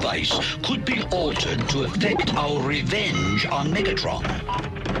this device could be altered to effect our revenge on Megatron.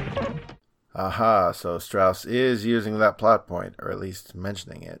 Aha, so Strauss is using that plot point, or at least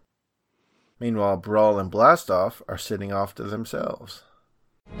mentioning it. Meanwhile, Brawl and Blastoff are sitting off to themselves.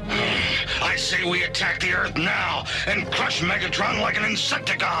 I say we attack the Earth now and crush Megatron like an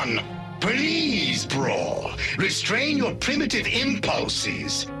Insecticon. Please, Brawl, restrain your primitive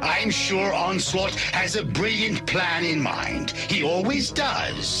impulses. I'm sure Onslaught has a brilliant plan in mind. He always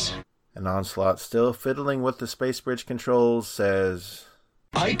does. And Onslaught, still fiddling with the space bridge controls, says,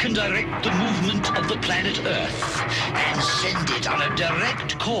 I can direct the movement of the planet Earth and send it on a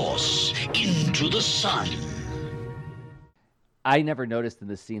direct course into the sun. I never noticed in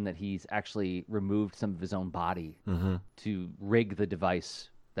this scene that he's actually removed some of his own body to rig the device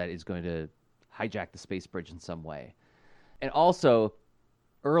that is going to hijack the space bridge in some way. And also,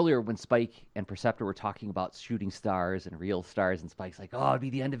 earlier when Spike and Perceptor were talking about shooting stars and real stars, and Spike's like, oh, it'd be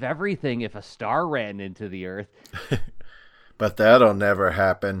the end of everything if a star ran into the Earth. But that'll never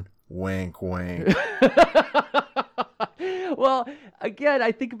happen. Wink, wink. Well, again,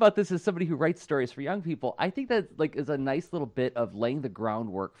 I think about this as somebody who writes stories for young people. I think that is a nice little bit of laying the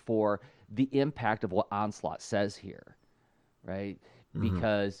groundwork for the impact of what Onslaught says here, right?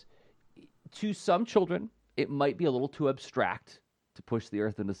 Because to some children, it might be a little too abstract to push the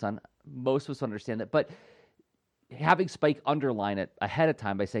Earth into the sun. Most of us understand that, but having Spike underline it ahead of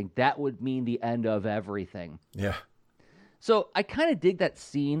time by saying that would mean the end of everything. Yeah. So I kind of dig that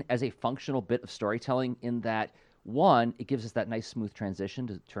scene as a functional bit of storytelling in that, one, it gives us that nice smooth transition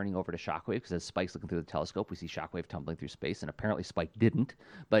to turning over to Shockwave, because as Spike's looking through the telescope, we see Shockwave tumbling through space, and apparently Spike didn't,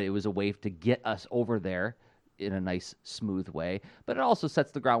 but it was a wave to get us over there in a nice, smooth way. But it also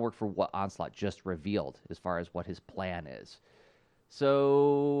sets the groundwork for what Onslaught just revealed as far as what his plan is.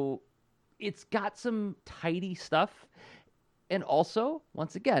 So it's got some tidy stuff. And also,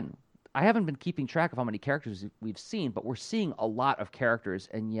 once again, I haven't been keeping track of how many characters we've seen, but we're seeing a lot of characters,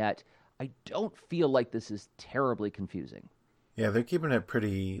 and yet I don't feel like this is terribly confusing. Yeah, they're keeping it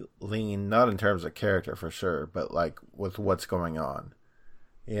pretty lean, not in terms of character for sure, but like with what's going on.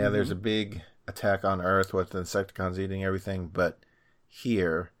 Yeah, there's a big attack on Earth with the Insecticons eating everything, but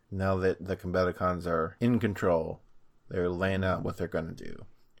here, now that the Combaticons are in control, they're laying out what they're going to do.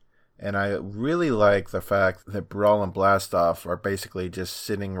 And I really like the fact that Brawl and Blastoff are basically just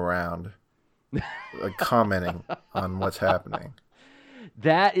sitting around like, commenting on what's happening.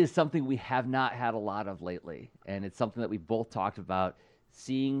 That is something we have not had a lot of lately, and it's something that we've both talked about,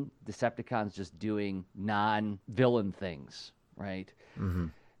 seeing Decepticons just doing non-villain things, right?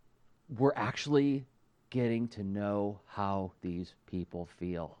 We're actually getting to know how these people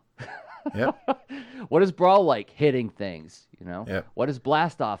feel. Yep. What is Brawl like? Hitting things, you know? Yep. What is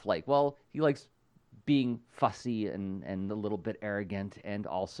Blastoff like? Well, he likes being fussy and a little bit arrogant, and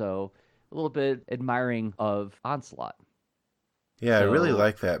also a little bit admiring of Onslaught. Yeah, I really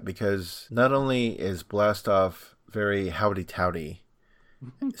like that, because not only is Blastoff very howdy-towdy,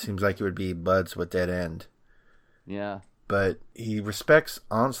 it seems like it would be buds with Dead End. Yeah. But he respects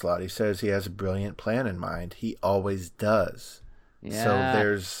Onslaught. He says he has a brilliant plan in mind. He always does. Yeah. So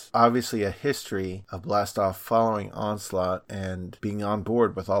there's obviously a history of Blastoff following Onslaught and being on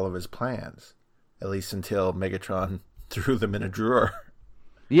board with all of his plans, at least until Megatron threw them in a drawer.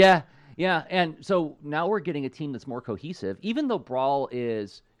 Yeah, and so now we're getting a team that's more cohesive, even though Brawl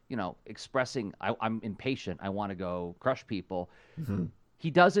is, expressing, I'm impatient, I want to go crush people.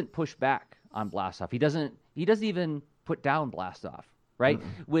 He doesn't push back on Blastoff. He doesn't even put down Blastoff, right?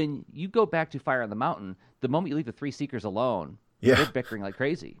 When you go back to Fire on the Mountain, the moment you leave the three Seekers alone, they're bickering like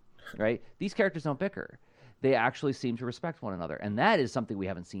crazy, right? These characters don't bicker. They actually seem to respect one another, and that is something we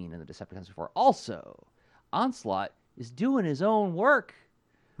haven't seen in the Decepticons before. Also, Onslaught is doing his own work,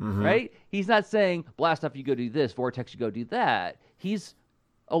 right? He's not saying, Blastoff, you go do this, Vortex, you go do that. He's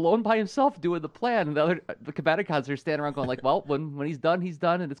alone by himself doing the plan, and the Combaticons are standing around going like, well, when he's done,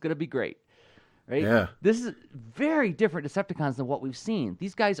 and it's going to be great. Right? Yeah. This is very different Decepticons than what we've seen.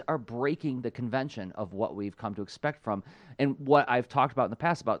 These guys are breaking the convention of what we've come to expect from. And what I've talked about in the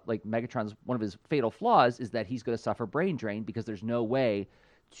past about like Megatron's, one of his fatal flaws is that he's going to suffer brain drain because there's no way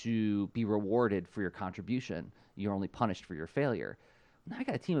to be rewarded for your contribution. You're only punished for your failure. Now I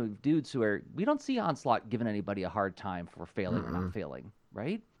got a team of dudes we don't see Onslaught giving anybody a hard time for failing or not failing,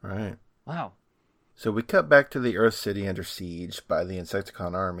 right? Right. Wow. So we cut back to the Earth City under siege by the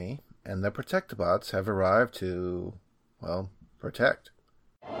Insecticon army, and the Protectobots have arrived to, protect.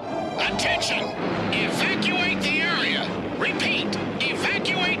 Attention! Evacuate the area! Repeat,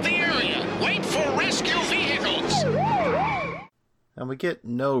 evacuate the area! Wait for rescue vehicles! And we get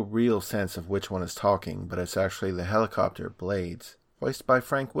no real sense of which one is talking, but it's actually the helicopter Blades, voiced by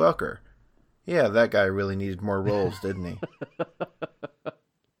Frank Welker. Yeah, that guy really needed more roles, didn't he?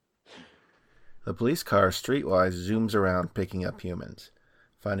 The police car, Streetwise, zooms around picking up humans.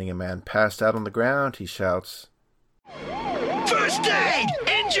 Finding a man passed out on the ground, he shouts, First aid!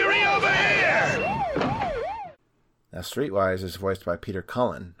 Injury over here! Now, Streetwise is voiced by Peter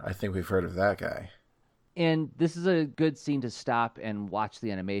Cullen. I think we've heard of that guy. And this is a good scene to stop and watch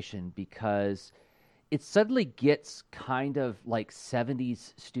the animation because it suddenly gets kind of like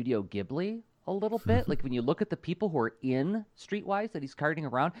 70s Studio Ghibli a little bit. Like when you look at the people who are in Streetwise that he's carting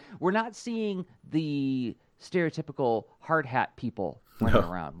around, we're not seeing the stereotypical hard hat people running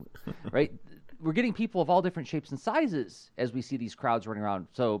around, right? We're getting people of all different shapes and sizes as we see these crowds running around.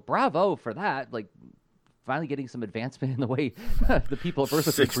 So bravo for that. Like finally getting some advancement in the way the people of Earth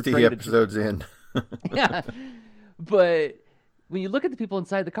are 60 episodes in. Yeah. But when you look at the people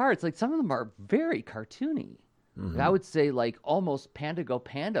inside the car, it's like some of them are very cartoony. I would say like almost Panda Go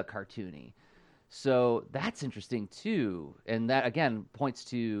Panda cartoony. So that's interesting too. And that, again, points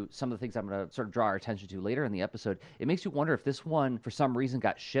to some of the things I'm going to sort of draw our attention to later in the episode. It makes you wonder if this one, for some reason,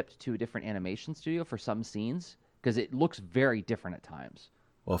 got shipped to a different animation studio for some scenes, because it looks very different at times.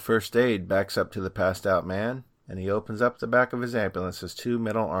 Well, First Aid backs up to the passed out man, and he opens up the back of his ambulance as two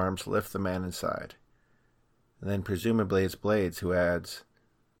metal arms lift the man inside. And then presumably it's Blades who adds,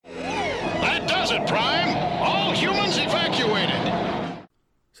 That does it, Prime. All humans evacuated.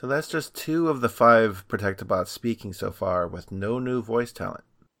 So that's just 2 of the 5 Protectobots speaking so far with no new voice talent.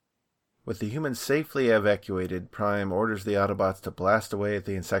 With the humans safely evacuated, Prime orders the Autobots to blast away at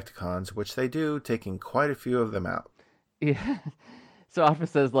the Insecticons, which they do, taking quite a few of them out. Yeah. So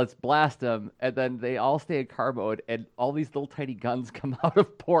Optimus says, let's blast them, and then they all stay in car mode, and all these little tiny guns come out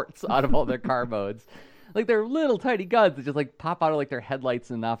of ports out of all their car modes. Like, they're little tiny guns that just, like, pop out of, like, their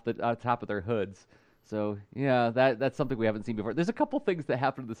headlights and off the top of their hoods. So, yeah, that's something we haven't seen before. There's a couple things that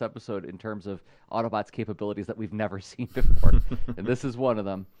happen in this episode in terms of Autobots' capabilities that we've never seen before, and this is one of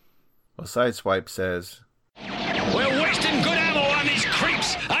them. Well, Sideswipe says, We're wasting good ammo on these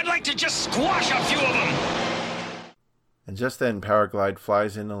creeps. I'd like to just squash a few of them. and just then Powerglide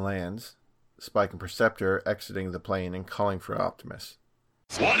flies in and lands, Spike and Perceptor exiting the plane and calling for Optimus.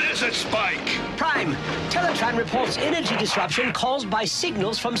 What is it, Spike? Prime, Teletran reports energy disruption caused by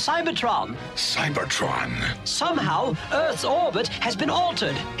signals from Cybertron. Cybertron. Somehow, Earth's orbit has been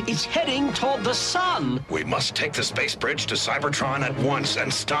altered. It's heading toward the sun. We must take the space bridge to Cybertron at once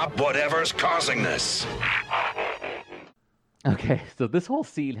and stop whatever's causing this. Okay, so this whole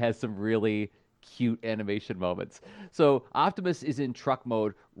scene has some really cute animation moments. So Optimus is in truck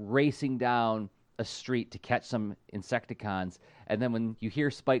mode, racing down a street to catch some Insecticons, and then when you hear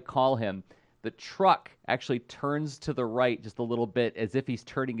Spike call him, the truck actually turns to the right just a little bit as if he's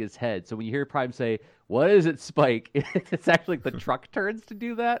turning his head. So when you hear Prime say, "What is it, Spike?" it's actually the truck turns to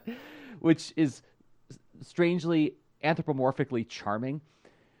do that, which is strangely anthropomorphically charming.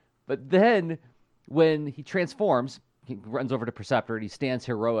 But then when he transforms, he runs over to Perceptor and he stands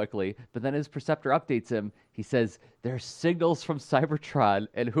heroically. But then as Perceptor updates him, he says, "There's signals from Cybertron."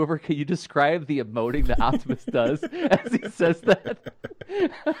 And whoever, can you describe the emoting that Optimus does as he says that?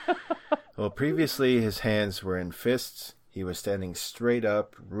 Well, previously his hands were in fists. He was standing straight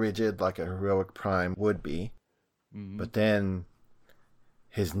up, rigid like a heroic Prime would be. But then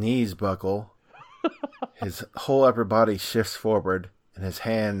his knees buckle, his whole upper body shifts forward, and his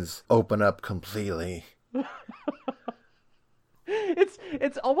hands open up completely.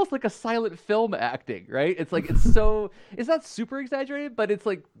 It's almost like a silent film acting, right? It's like, it's not super exaggerated, but it's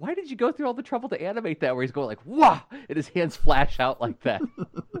like, why did you go through all the trouble to animate that where he's going like, wah, and his hands flash out like that?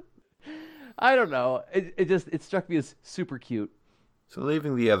 I don't know. It struck me as super cute. So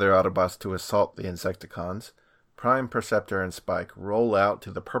leaving the other Autobots to assault the Insecticons, Prime, Perceptor, and Spike roll out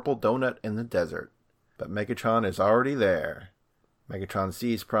to the purple donut in the desert. But Megatron is already there. Megatron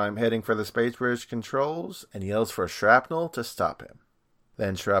sees Prime heading for the space bridge controls and yells for Shrapnel to stop him.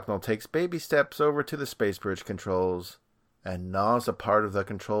 Then Shrapnel takes baby steps over to the space bridge controls and gnaws a part of the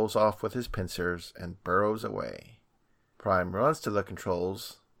controls off with his pincers and burrows away. Prime runs to the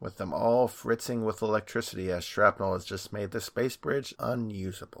controls, with them all fritzing with electricity as Shrapnel has just made the space bridge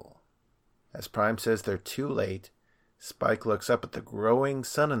unusable. As Prime says they're too late, Spike looks up at the growing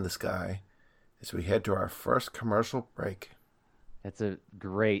sun in the sky as we head to our first commercial break. It's a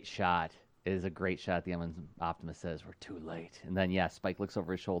great shot. It is a great shot at the end when Optimus says, "We're too late." And then, yeah, Spike looks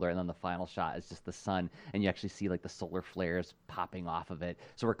over his shoulder, and then the final shot is just the sun, and you actually see, like, the solar flares popping off of it.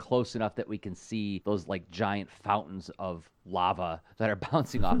 So we're close enough that we can see those, like, giant fountains of lava that are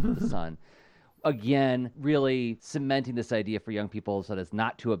bouncing off of the sun. Again, really cementing this idea for young people so that it's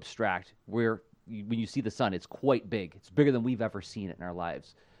not too abstract. When you see the sun, it's quite big. It's bigger than we've ever seen it in our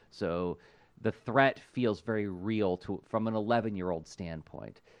lives. So the threat feels very real from an 11-year-old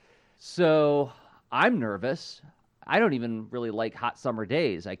standpoint. So I'm nervous. I don't even really like hot summer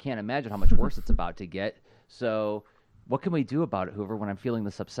days. I can't imagine how much worse it's about to get. So what can we do about it, Hoover, when I'm feeling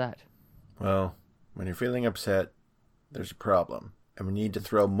this upset? Well, when you're feeling upset, there's a problem. And we need to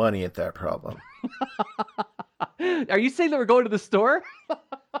throw money at that problem. Are you saying that we're going to the store?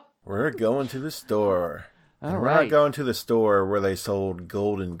 We're going to the store. All We're right. not going to the store where they sold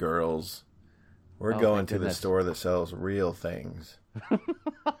Golden Girls. We're going to the goodness. store that sells real things.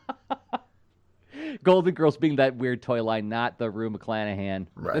 Golden Girls being that weird toy line, not the Rue McClanahan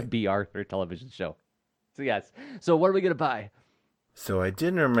Right. B. Arthur television show. So yes. So what are we going to buy? So I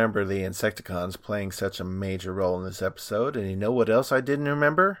didn't remember the Insecticons playing such a major role in this episode, and you know what else I didn't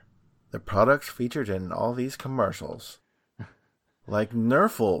remember? The products featured in all these commercials. Like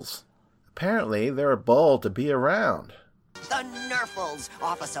Nerfles. Apparently, they're a ball to be around. The Nerfles.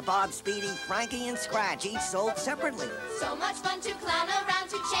 Officer Bob, Speedy, Frankie, and Scratch, each sold separately. So much fun to clown around,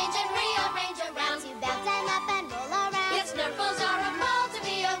 to change and rearrange around, to bounce and up and roll around. Yes, Nerfles are a ball to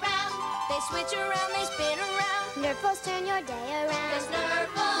be around. They switch around, they spin around. Nerfles turn your day around. Yes,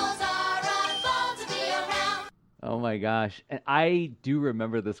 Nerfles are a ball to be around. Oh my gosh. And I do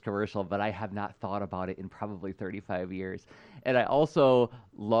remember this commercial, but I have not thought about it in probably 35 years. And I also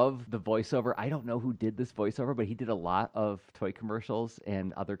love the voiceover. I don't know who did this voiceover, but he did a lot of toy commercials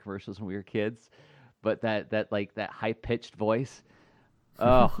and other commercials when we were kids. But that high-pitched voice.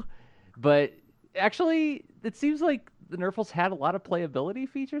 Oh. But actually, it seems like the Nerfles had a lot of playability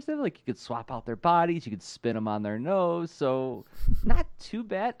features in it. Like, you could swap out their bodies, you could spin them on their nose. So, not too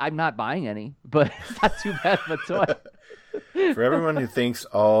bad. I'm not buying any, but it's not too bad of a toy. For everyone who thinks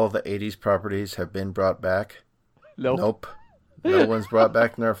all the 80s properties have been brought back, nope. No one's brought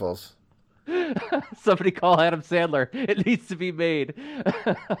back Nerfles. Somebody call Adam Sandler. It needs to be made.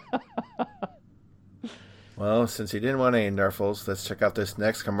 Well, since you didn't want any Nerfles, let's check out this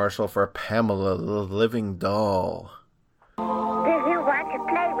next commercial for Pamela, the living doll. Do you want to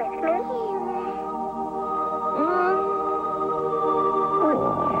play with me?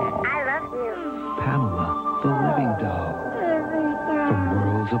 I love you. Pamela, the living doll from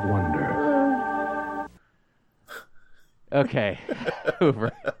Worlds of Wonder. Okay,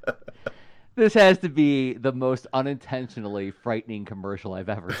 Hoover. This has to be the most unintentionally frightening commercial I've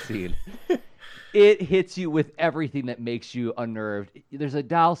ever seen. It hits you with everything that makes you unnerved. There's a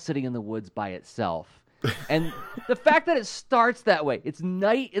doll sitting in the woods by itself. And the fact that it starts that way, it's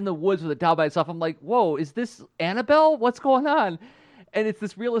night in the woods with a doll by itself. I'm like, whoa, is this Annabelle? What's going on? And it's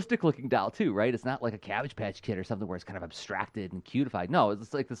this realistic looking doll too, right? It's not like a Cabbage Patch Kid or something where it's kind of abstracted and cutified. No,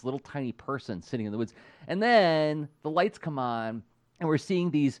 it's like this little tiny person sitting in the woods. And then the lights come on and we're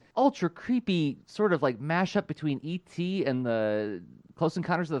seeing these ultra creepy sort of like mashup between E.T. and the Close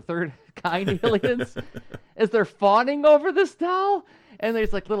Encounters of the Third Kind aliens as they're fawning over this doll. And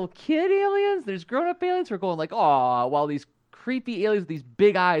there's like little kid aliens, there's grown-up aliens who are going like, aw, while these creepy aliens with these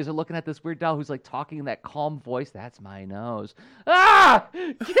big eyes are looking at this weird doll who's like talking in that calm voice. That's my nose. Ah!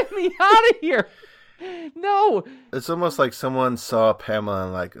 Get me out of here! No! It's almost like someone saw Pamela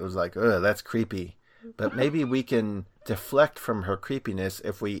and like it was like, ugh, that's creepy. But maybe we can deflect from her creepiness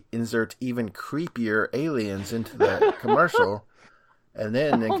if we insert even creepier aliens into the commercial. And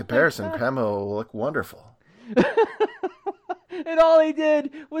then, in comparison, Pamela will look wonderful. And all he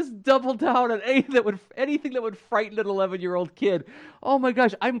did was double down on anything that would frighten an 11-year-old kid. Oh my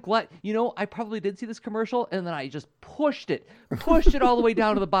gosh, I'm glad. You know, I probably did see this commercial, and then I just pushed it all the way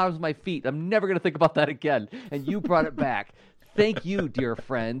down to the bottoms of my feet. I'm never going to think about that again. And you brought it back. Thank you, dear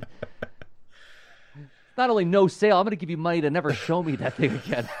friend. Not only no sale, I'm going to give you money to never show me that thing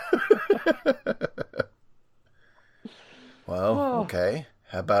again. Well, okay.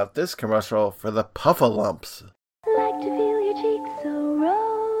 How about this commercial for the Puffalumps? Like to feel your cheeks so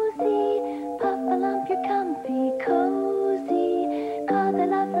rosy, puff a lump, you're comfy, cozy, cause I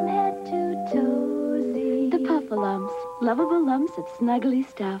love from head to toesy. The Puffalumps, lovable lumps of snuggly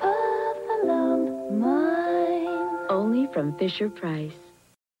stuff. Puff a lump, mine. Only from Fisher-Price.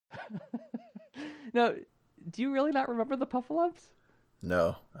 Now, do you really not remember the Puffalumps?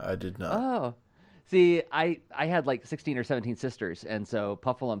 No, I did not. Oh. See, I had like 16 or 17 sisters, and so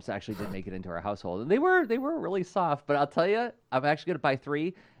Puffalumps actually did make it into our household. And they were really soft, but I'll tell you, I'm actually going to buy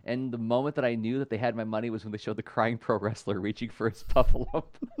 3, and the moment that I knew that they had my money was when they showed the crying pro wrestler reaching for his Puffalump.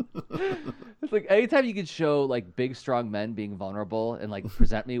 It's like anytime you could show like big, strong men being vulnerable and like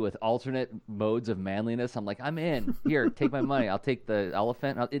present me with alternate modes of manliness, I'm like, I'm in. Here, take my money. I'll take the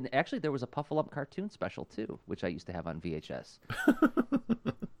elephant. And actually, there was a Puffalump cartoon special too, which I used to have on VHS.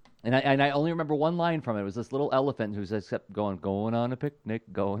 And I only remember one line from it. It was this little elephant who just kept going on a picnic,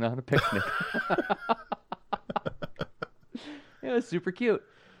 going on a picnic. It was super cute.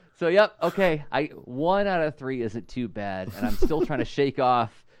 So, yep, okay. 1 out of 3 isn't too bad, and I'm still trying to shake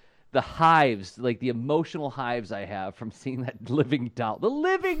off the hives, like the emotional hives I have from seeing that living doll. The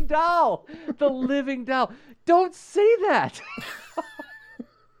living doll! The living doll. Don't say that!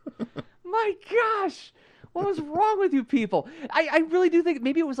 My gosh! What was wrong with you people? I really do think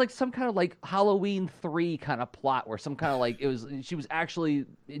maybe it was like some kind of like Halloween 3 kind of plot where some kind of like she was actually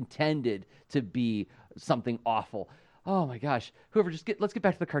intended to be something awful. Oh my gosh. Whoever, let's get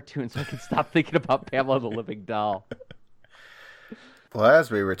back to the cartoon so I can stop thinking about Pamela the Living Doll. Well,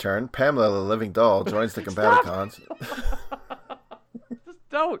 as we return, Pamela the Living Doll joins the Combaticons. Just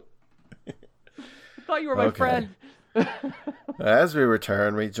don't. I thought you were my friend. As we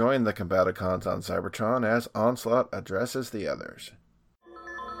return, we join the Combaticons on Cybertron as Onslaught addresses the others.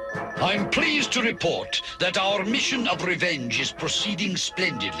 I'm pleased to report that our mission of revenge is proceeding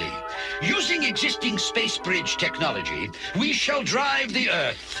splendidly. Using existing space bridge technology, we shall drive the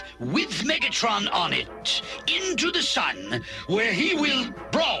Earth, with Megatron on it, into the sun, where he will...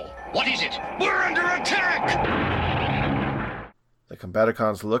 Bro, what is it? We're under attack! The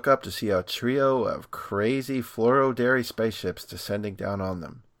Combaticons look up to see a trio of crazy Fluoro Dairy spaceships descending down on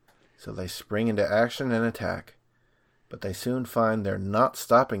them. So they spring into action and attack. But they soon find they're not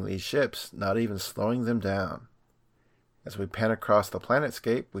stopping these ships, not even slowing them down. As we pan across the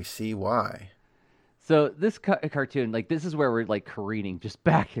planetscape, we see why. So this cartoon, like this is where we're like careening just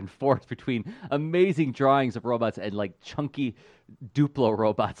back and forth between amazing drawings of robots and like chunky Duplo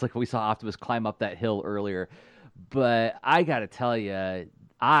robots like we saw Optimus climb up that hill earlier. But I gotta tell you,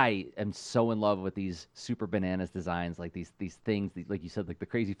 I am so in love with these super bananas designs, like these things, like you said, like the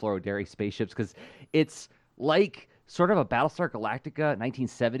crazy Fluoro Dairy spaceships, because it's like sort of a Battlestar Galactica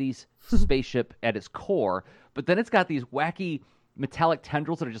 1970s spaceship at its core, but then it's got these wacky metallic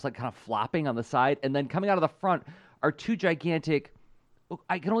tendrils that are just like kind of flopping on the side, and then coming out of the front are 2 gigantic,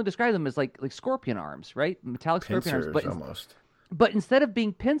 I can only describe them as like scorpion arms, right? Metallic scorpion arms, but almost. But instead of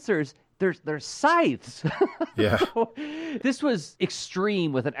being pincers, there's scythes. Yeah. So, this was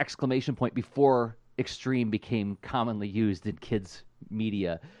extreme with an exclamation point before extreme became commonly used in kids'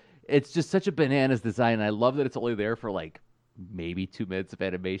 media. It's just such a bananas design, and I love that it's only there for like maybe 2 minutes of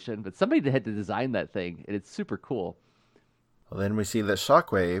animation, but somebody had to design that thing, and it's super cool. Well, then we see that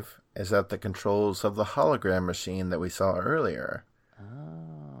Shockwave is at the controls of the hologram machine that we saw earlier.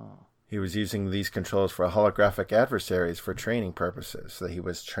 Oh. He was using these controls for holographic adversaries for training purposes that he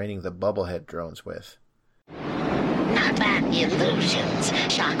was training the Bubblehead drones with. Not bad illusions,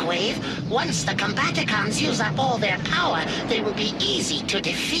 Shockwave. Once the Combaticons use up all their power, they will be easy to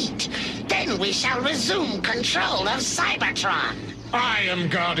defeat. Then we shall resume control of Cybertron. I am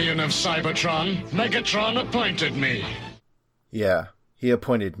Guardian of Cybertron. Megatron appointed me. Yeah, he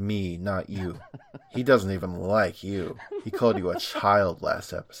appointed me, not you. He doesn't even like you. He called you a child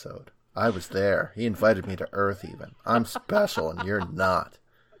last episode. I was there. He invited me to Earth even. I'm special and you're not.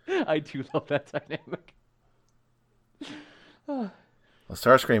 I do love that dynamic. Well,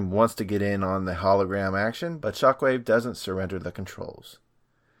 Starscream wants to get in on the hologram action, but Shockwave doesn't surrender the controls.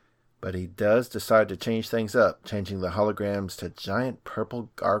 But he does decide to change things up, changing the holograms to giant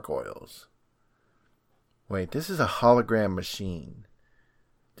purple gargoyles. Wait, this is a hologram machine.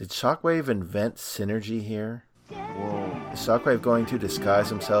 Did Shockwave invent synergy here? Whoa. Is Shockwave going to disguise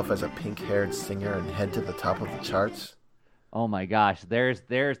himself as a pink-haired singer and head to the top of the charts? Oh my gosh, there's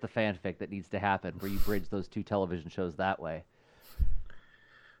the fanfic that needs to happen where you bridge those 2 television shows that way.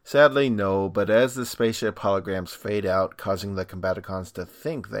 Sadly, no, but as the spaceship holograms fade out, causing the Combaticons to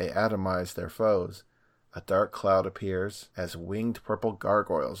think they atomized their foes, a dark cloud appears as winged purple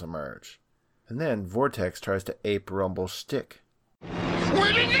gargoyles emerge. And then Vortex tries to ape Rumble's shtick.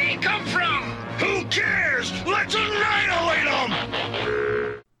 Where did they come from? Who cares? Let's annihilate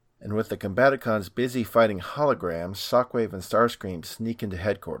them! And with the Combaticons busy fighting holograms, Shockwave and Starscream sneak into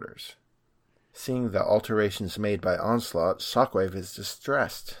headquarters. Seeing the alterations made by Onslaught, Shockwave is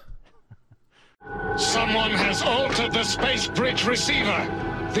distressed. Someone has altered the space bridge receiver.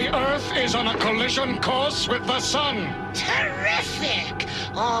 The Earth is on a collision course with the Sun. Terrific!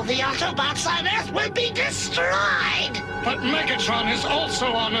 All the Autobots on Earth will be destroyed! But Megatron is also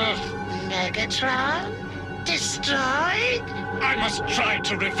on Earth. Megatron? Destroyed? I must try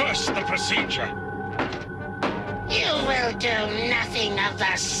to reverse the procedure. You will do nothing of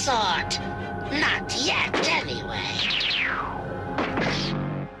the sort. Not yet, anyway.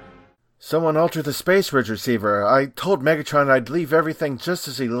 Someone altered the space bridge receiver. I told Megatron I'd leave everything just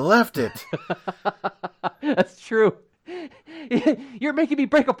as he left it. That's true. You're making me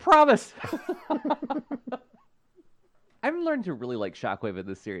break a promise. I'm learning to really like Shockwave in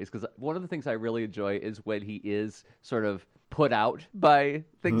this series because one of the things I really enjoy is when he is sort of put out by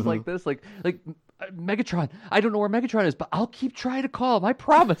things like this. Like Megatron, I don't know where Megatron is, but I'll keep trying to call him. I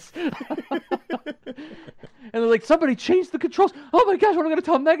promise. And they're like, somebody changed the controls. Oh my gosh, what am I going to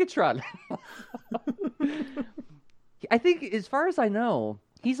tell Megatron? I think, as far as I know,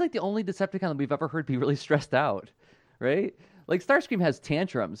 he's like the only Decepticon that we've ever heard be really stressed out, right? Like, Starscream has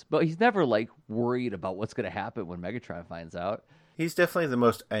tantrums, but he's never, like, worried about what's going to happen when Megatron finds out. He's definitely the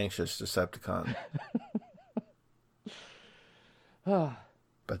most anxious Decepticon.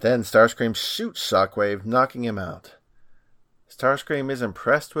 But then Starscream shoots Shockwave, knocking him out. Starscream is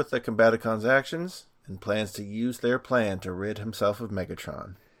impressed with the Combaticons' actions and plans to use their plan to rid himself of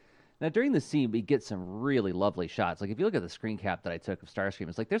Megatron. Now, during the scene, we get some really lovely shots. Like, if you look at the screen cap that I took of Starscream,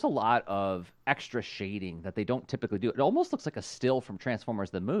 it's like there's a lot of extra shading that they don't typically do. It almost looks like a still from Transformers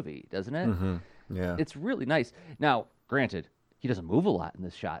the movie, doesn't it? Mm-hmm. Yeah. It's really nice. Now, granted, he doesn't move a lot in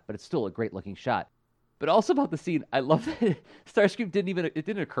this shot, but it's still a great-looking shot. But also about the scene, I love that Starscream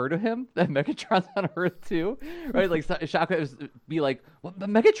didn't occur to him that Megatron's on Earth too, right? Like, Shockwave would be like, well,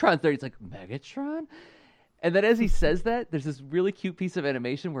 Megatron's there. He's like, Megatron? And then as he says that, there's this really cute piece of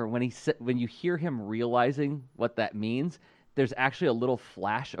animation where when you hear him realizing what that means, there's actually a little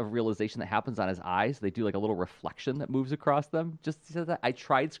flash of realization that happens on his eyes. They do like a little reflection that moves across them. Just to say that. I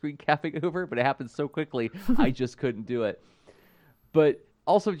tried screen capping over, but it happened so quickly, I just couldn't do it. But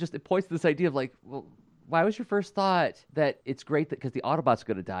also just it points to this idea of like, well, why was your first thought that it's great that because the Autobots are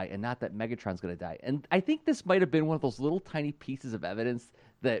going to die and not that Megatron's going to die? And I think this might have been one of those little tiny pieces of evidence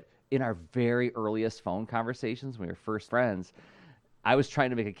that in our very earliest phone conversations when we were first friends, I was trying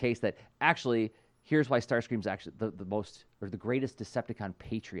to make a case that actually here's why Starscream's actually the most or the greatest Decepticon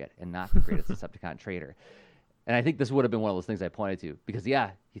patriot and not the greatest Decepticon traitor. And I think this would have been one of those things I pointed to because,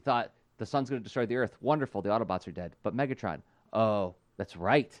 yeah, he thought the sun's going to destroy the Earth. Wonderful. The Autobots are dead. But Megatron, oh, that's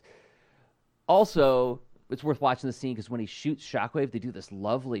right. Also, it's worth watching the scene because when he shoots Shockwave, they do this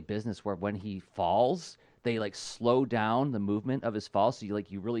lovely business where when he falls, they like slow down the movement of his fall, so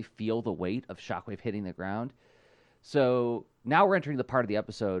you really feel the weight of Shockwave hitting the ground. So now we're entering the part of the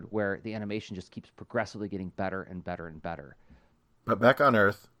episode where the animation just keeps progressively getting better and better and better. But back on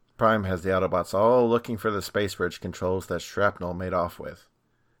Earth, Prime has the Autobots all looking for the space bridge controls that Shrapnel made off with.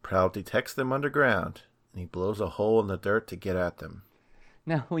 Prowl detects them underground, and he blows a hole in the dirt to get at them.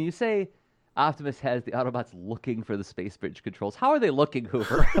 Now, when you say Optimus has the Autobots looking for the space bridge controls, how are they looking,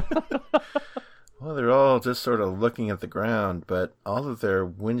 Hoover? Well, they're all just sort of looking at the ground, but all of their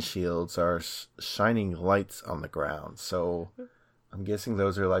windshields are shining lights on the ground. So I'm guessing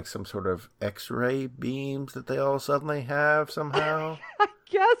those are like some sort of X-ray beams that they all suddenly have somehow. I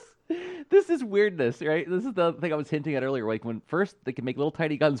guess. This is weirdness, right? This is the thing I was hinting at earlier. Like when first they can make little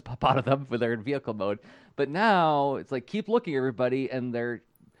tiny guns pop out of them when they're in vehicle mode. But now it's like, keep looking, everybody. And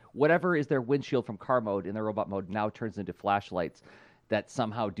whatever is their windshield from car mode in their robot mode now turns into flashlights that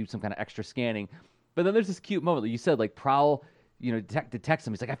somehow do some kind of extra scanning. But then there's this cute moment that you said, like Prowl, detects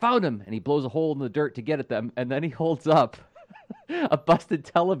him. He's like, I found him. And he blows a hole in the dirt to get at them. And then he holds up a busted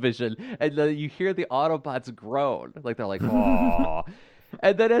television. And then you hear the Autobots groan. Like they're like, oh.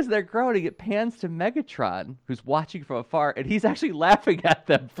 And then as they're groaning, it pans to Megatron, who's watching from afar. And he's actually laughing at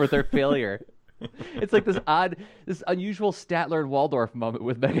them for their failure. It's like this unusual Statler and Waldorf moment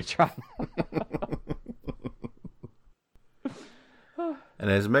with Megatron. And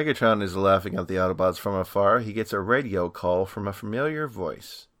as Megatron is laughing at the Autobots from afar, he gets a radio call from a familiar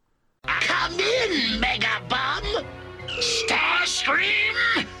voice. Come in, Megabum!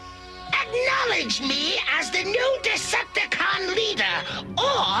 Starscream! Acknowledge me as the new Decepticon leader, or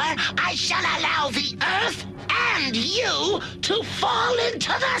I shall allow the Earth and you to fall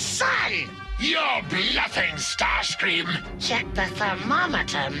into the sun! You're bluffing, Starscream! Check the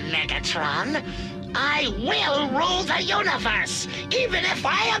thermometer, Megatron. I will rule the universe, even if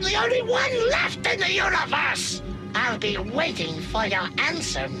I am the only one left in the universe! I'll be waiting for your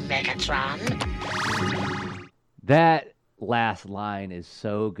answer, Megatron. That last line is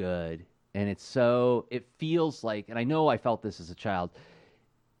so good. And it feels like, and I know I felt this as a child,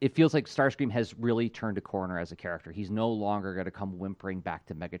 it feels like Starscream has really turned a corner as a character. He's no longer going to come whimpering back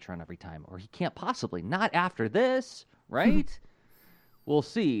to Megatron every time, or he can't possibly. Not after this, right? We'll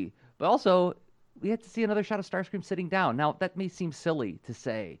see. But also, we had to see another shot of Starscream sitting down. Now, that may seem silly to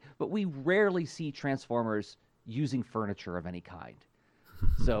say, but we rarely see Transformers using furniture of any kind.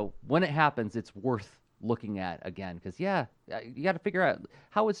 So when it happens, it's worth looking at again, because you got to figure out,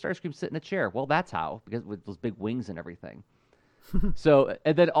 how would Starscream sit in a chair? Well, that's how, because with those big wings and everything. So,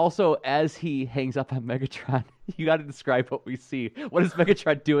 and then also as he hangs up on Megatron, you got to describe what we see. What is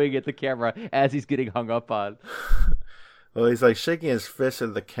Megatron doing at the camera as he's getting hung up on? Well, he's like shaking his fist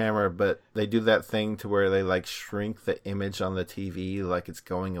at the camera, but they do that thing to where they like shrink the image on the TV like it's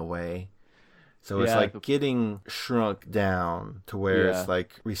going away. So it's like getting shrunk down to where it's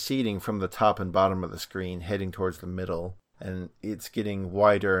like receding from the top and bottom of the screen, heading towards the middle. And it's getting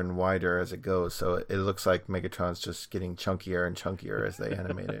wider and wider as it goes. So it looks like Megatron's just getting chunkier and chunkier as they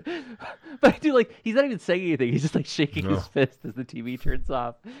animate it. But I do like, he's not even saying anything. He's just like shaking his fist as the TV turns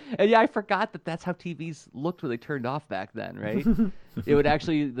off. And yeah, I forgot that that's how TVs looked when they turned off back then, right? It would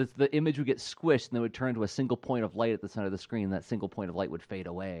actually, the image would get squished and then it would turn to a single point of light at the center of the screen. That single point of light would fade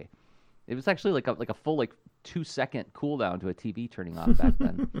away. It was actually like a full 2-second cooldown to a TV turning off back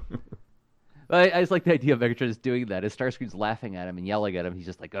then. I just like the idea of Megatron just doing that. As Starscream's laughing at him and yelling at him, he's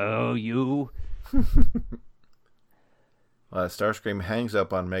just like, "Oh, you!" Well, as Starscream hangs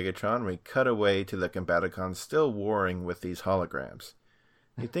up on Megatron, we cut away to the Combaticons still warring with these holograms.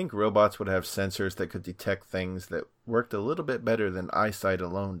 You'd think robots would have sensors that could detect things that worked a little bit better than eyesight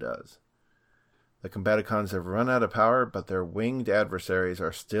alone does. The Combaticons have run out of power, but their winged adversaries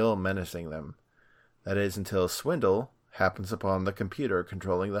are still menacing them. That is until Swindle happens upon the computer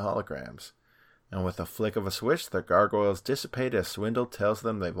controlling the holograms. And with a flick of a switch, the gargoyles dissipate as Swindle tells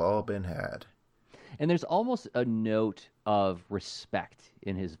them they've all been had. And there's almost a note of respect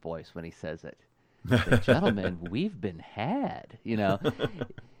in his voice when he says it. Like, gentlemen, we've been had, you know.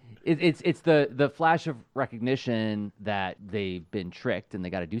 It's the flash of recognition that they've been tricked and they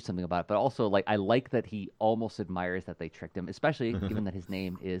got to do something about it. But also, like, I like that he almost admires that they tricked him, especially given that his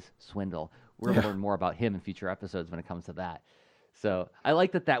name is Swindle. We're going to learn more about him in future episodes when it comes to that. So I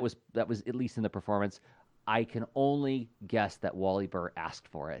like that was at least in the performance. I can only guess that Wally Burr asked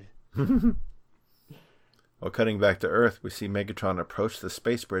for it. Well, cutting back to Earth, we see Megatron approach the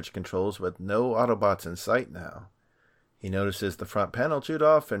space bridge controls with no Autobots in sight now. He notices the front panel chewed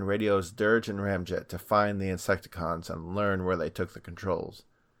off and radios Dirge and Ramjet to find the Insecticons and learn where they took the controls.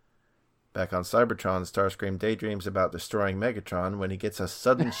 Back on Cybertron, Starscream daydreams about destroying Megatron when he gets a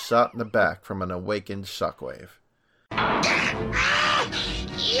sudden shot in the back from an awakened Shockwave.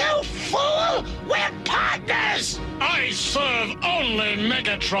 You fool! We're partners! I serve only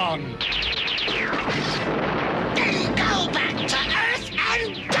Megatron! Then go back to Earth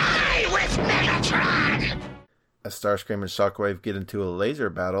and die with Megatron! As Starscream and Shockwave get into a laser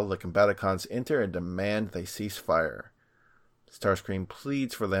battle, the Combaticons enter and demand they cease fire. Starscream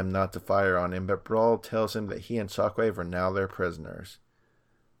pleads for them not to fire on him, but Brawl tells him that he and Shockwave are now their prisoners.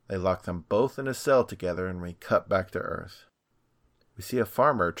 They lock them both in a cell together and we cut back to Earth. We see a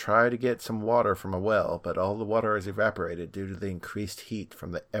farmer try to get some water from a well, but all the water is evaporated due to the increased heat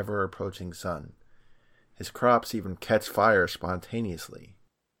from the ever-approaching sun. His crops even catch fire spontaneously.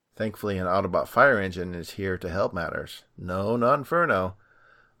 Thankfully, an Autobot fire engine is here to help matters. No, not Inferno.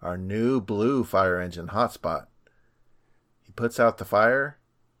 Our new blue fire engine, Hotspot. He puts out the fire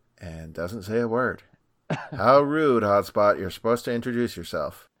and doesn't say a word. How rude, Hotspot. You're supposed to introduce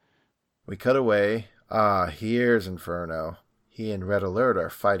yourself. We cut away. Here's Inferno. He and Red Alert are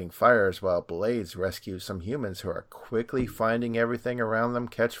fighting fires while Blades rescues some humans who are quickly finding everything around them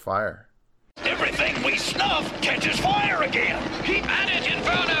catch fire. Everything we snuff catches fire again! Keep at it,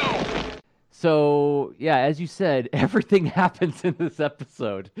 Inferno! So, yeah, as you said, everything happens in this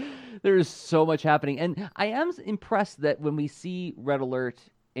episode. There is so much happening. And I am impressed that when we see Red Alert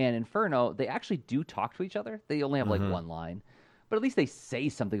and Inferno, they actually do talk to each other. They only have like one line. But at least they say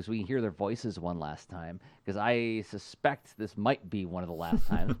something so we can hear their voices one last time. Because I suspect this might be one of the last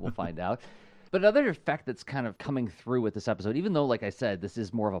times. We'll find out. But another effect that's kind of coming through with this episode, even though, like I said, this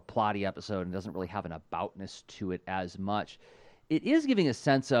is more of a plotty episode and doesn't really have an aboutness to it as much, it is giving a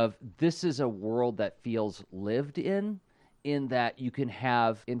sense of this is a world that feels lived in that you can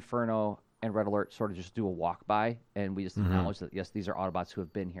have Inferno and Red Alert sort of just do a walk by, and we just acknowledge that, yes, these are Autobots who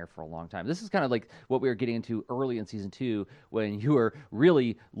have been here for a long time. This is kind of like what we were getting into early in Season 2 when you were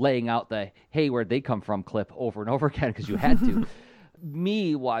really laying out the, hey, where'd they come from clip over and over again because you had to.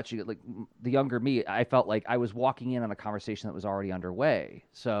 Me watching it, like the younger me, I felt like I was walking in on a conversation that was already underway.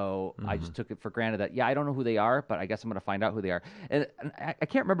 So I just took it for granted that, yeah, I don't know who they are, but I guess I'm going to find out who they are. And I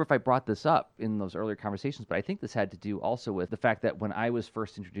can't remember if I brought this up in those earlier conversations, but I think this had to do also with the fact that when I was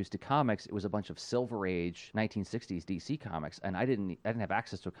first introduced to comics, it was a bunch of Silver Age 1960s DC comics, and I didn't have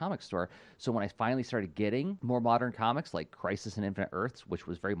access to a comic store. So when I finally started getting more modern comics like Crisis and Infinite Earths, which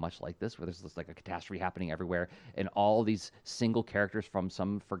was very much like this, where there's this like a catastrophe happening everywhere, and all these single characters from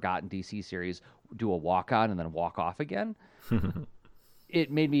some forgotten DC series do a walk on and then walk off again.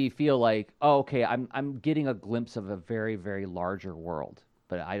 It made me feel like, oh, okay, I'm getting a glimpse of a very, very larger world,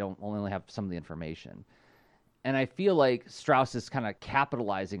 but I only have some of the information. And I feel like Strauss is kind of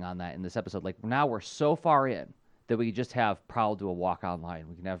capitalizing on that in this episode. Like now we're so far in that we could just have Prowl do a walk online.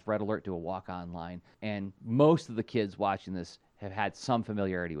 We can have Red Alert do a walk online. And most of the kids watching this have had some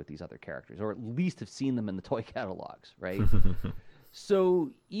familiarity with these other characters, or at least have seen them in the toy catalogs, right?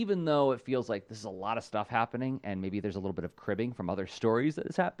 So even though it feels like this is a lot of stuff happening, and maybe there's a little bit of cribbing from other stories that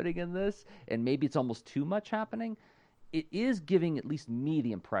is happening in this, and maybe it's almost too much happening, it is giving at least me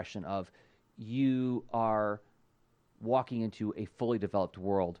the impression of you are walking into a fully developed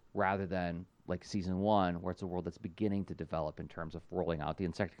world rather than like season 1, where it's a world that's beginning to develop in terms of rolling out the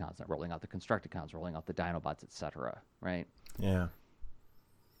Insecticons, not rolling out the Constructicons, rolling out the Dinobots, etc. Right? Yeah.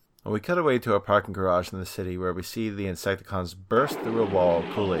 Well, we cut away to a parking garage in the city where we see the Insecticons burst through a wall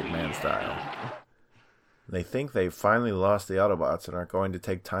Kool-Aid Man style. They think they've finally lost the Autobots and are going to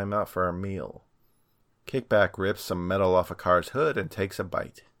take time out for a meal. Kickback rips some metal off a car's hood and takes a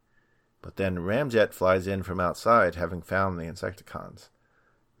bite. But then Ramjet flies in from outside, having found the Insecticons.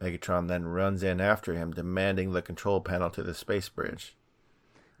 Megatron then runs in after him, demanding the control panel to the space bridge.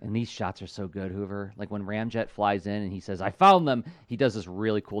 And these shots are so good, Hoover. Like when Ramjet flies in and he says, "I found them," he does this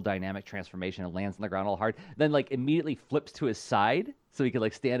really cool dynamic transformation and lands on the ground all hard. Then like immediately flips to his side so he can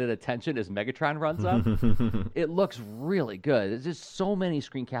like stand at attention as Megatron runs up. It looks really good. There's just so many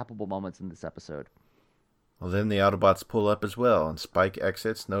screen capable moments in this episode. Well, then the Autobots pull up as well, and Spike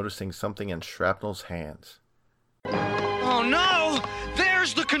exits, noticing something in Shrapnel's hands. Oh no!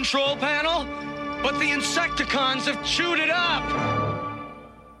 There's the control panel! But the Insecticons have chewed it up!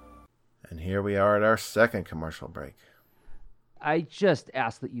 And here we are at our second commercial break. I just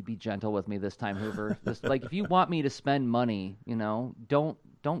ask that you be gentle with me this time, Hoover. Just, like, if you want me to spend money, don't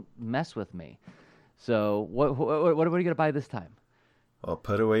mess with me. So what are we going to buy this time? Well,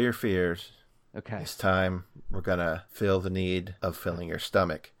 put away your fears. Okay. This time, we're going to fill the need of filling your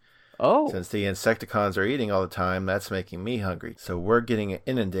stomach. Oh. Since the Insecticons are eating all the time, that's making me hungry. So we're getting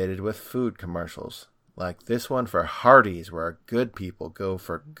inundated with food commercials. Like this one for Hardee's, where good people go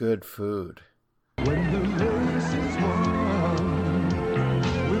for good food. When the race is won,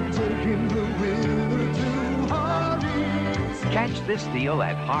 we're taking the winner to Hardee's. Catch this deal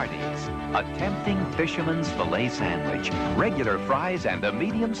at Hardee's. A tempting fisherman's filet sandwich, regular fries, and a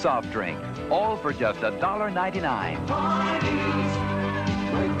medium soft drink. All for just $1.99. Hardee's,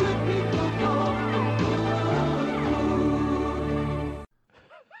 where good people go for good food.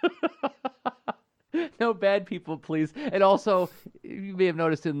 No bad people, please. And also, you may have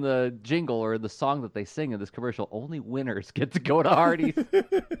noticed in the jingle or the song that they sing in this commercial, only winners get to go to Hardee's.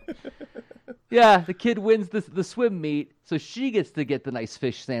 Yeah, the kid wins the swim meet, so she gets to get the nice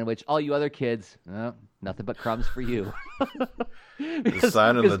fish sandwich. All you other kids, nothing but crumbs for you. The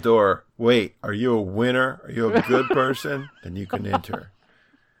sign on the door, wait, are you a winner? Are you a good person? Then you can enter.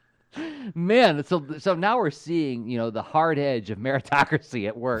 Man, so now we're seeing, the hard edge of meritocracy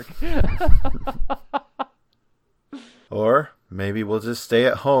at work. Or maybe we'll just stay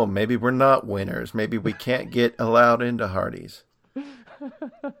at home. Maybe we're not winners. Maybe we can't get allowed into Hardee's.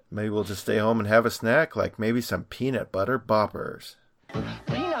 Maybe we'll just stay home and have a snack, like maybe some peanut butter boppers.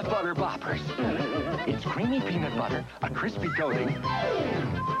 Peanut butter boppers. It's creamy peanut butter, a crispy coating,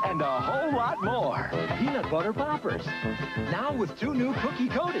 and a whole lot more. Peanut butter boppers. Now with 2 new cookie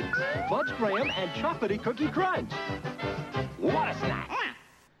coatings, Fudge Graham and Chocolatey Cookie Crunch. What a snack!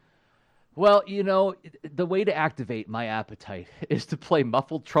 Well, the way to activate my appetite is to play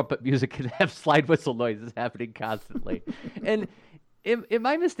muffled trumpet music and have slide whistle noises happening constantly. And am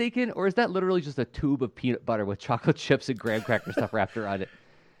I mistaken, or is that literally just a tube of peanut butter with chocolate chips and graham cracker stuff wrapped around it?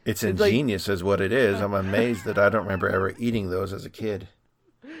 It's ingenious is what it is. I'm amazed that I don't remember ever eating those as a kid.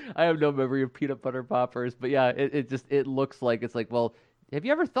 I have no memory of peanut butter poppers, but yeah, it looks like it's like, well, have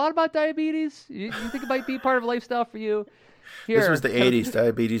you ever thought about diabetes? You think it might be part of a lifestyle for you? Here. This was the 80s.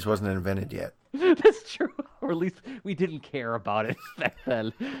 Diabetes wasn't invented yet. That's true. Or at least we didn't care about it back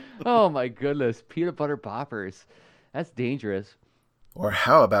then. Oh, my goodness. Peanut butter poppers. That's dangerous. Or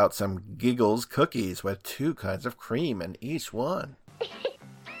how about some Giggles cookies with 2 kinds of cream in each one?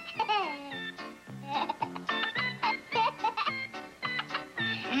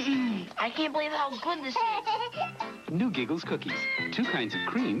 I can't believe how good this is. New Giggles cookies. 2 kinds of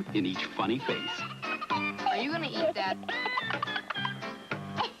cream in each funny face. Are you going to eat that?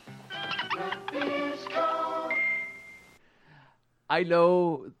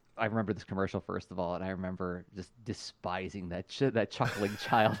 I remember this commercial, first of all, and I remember just despising that chuckling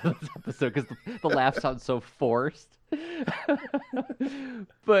child in this episode because the laugh sounds so forced.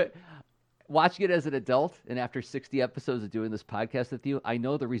 But watching it as an adult, and after 60 episodes of doing this podcast with you, I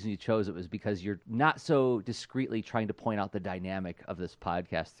know the reason you chose it was because you're not so discreetly trying to point out the dynamic of this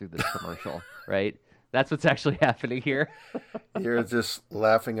podcast through this commercial, right? That's what's actually happening here. You're just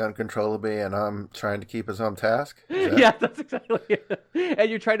laughing uncontrollably, and I'm trying to keep us on task? Yeah, that's exactly it. And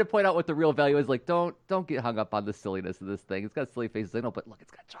you're trying to point out what the real value is. Like, don't get hung up on the silliness of this thing. It's got silly faces. I know, but look,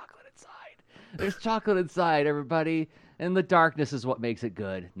 it's got chocolate inside. There's chocolate inside, everybody. And the darkness is what makes it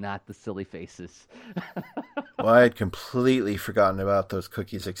good, not the silly faces. Well, I had completely forgotten about those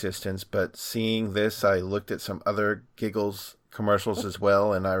cookies' existence, but seeing this, I looked at some other Giggles commercials as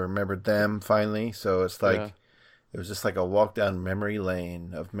well, and I remembered them finally. So it's like it was just like a walk down memory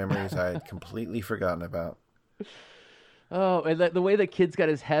lane of memories I had completely forgotten about. Oh, and the way the kid's got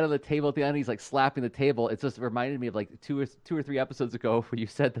his head on the table at the end, he's like slapping the table. It just reminded me of like two or three episodes ago where you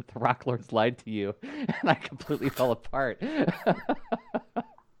said that the Rock Lords lied to you, and I completely fell apart.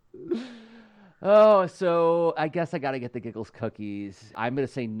 Oh, so I guess I got to get the Giggles cookies. I'm going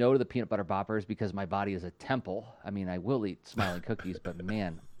to say no to the peanut butter boppers because my body is a temple. I mean, I will eat smiling cookies, but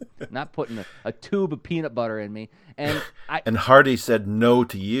man, not putting a tube of peanut butter in me. And Hardy said no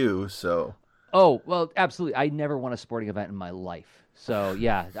to you, so. Oh, well, absolutely. I never won a sporting event in my life. So,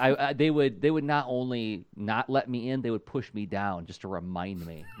 yeah, they would not only not let me in, they would push me down just to remind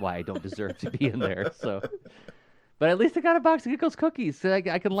me why I don't deserve to be in there. So. But at least I got a box of Giggles cookies, so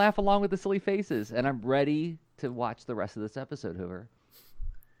I can laugh along with the silly faces, and I'm ready to watch the rest of this episode, Hoover.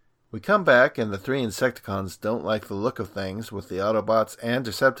 We come back, and the three Insecticons don't like the look of things, with the Autobots and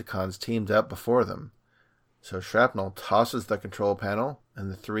Decepticons teamed up before them. So Shrapnel tosses the control panel, and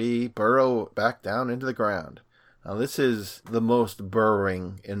the three burrow back down into the ground. Now, this is the most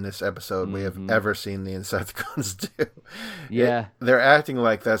burrowing in this episode we have ever seen the Insecticons do. Yeah. They're acting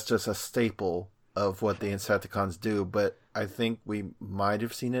like that's just a staple of what the Insecticons do, but I think we might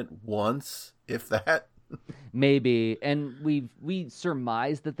have seen it once, if that. Maybe, and we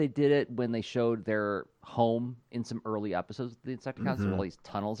surmised that they did it when they showed their home in some early episodes of the Insecticons. There were all these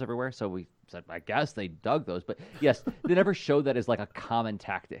tunnels everywhere, so we said, I guess they dug those. But yes, they never showed that as like a common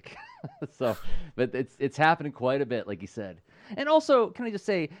tactic. So, but it's happening quite a bit, like you said. And also, can I just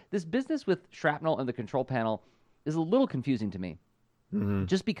say, this business with Shrapnel and the control panel is a little confusing to me. Mm-hmm.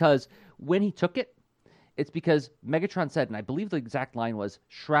 Just because when he took it, it's because Megatron said, and I believe the exact line was,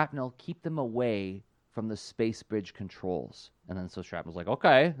 Shrapnel, keep them away from the space bridge controls. And then so Shrapnel's like,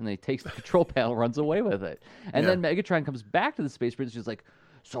 okay. And then he takes the control panel, runs away with it. And then Megatron comes back to the space bridge and she's like,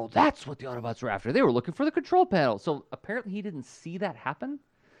 so that's what the Autobots were after. They were looking for the control panel. So apparently he didn't see that happen.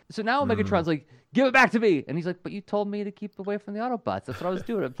 So now Megatron's like, give it back to me. And he's like, but you told me to keep away from the Autobots. That's what I was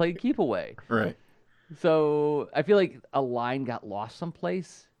doing. I'm playing keep away. Right. So I feel like a line got lost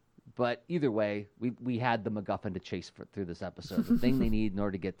someplace. But either way, we had the MacGuffin to chase through this episode. The thing they need in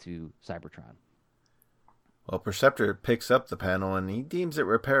order to get to Cybertron. Well, Perceptor picks up the panel and he deems it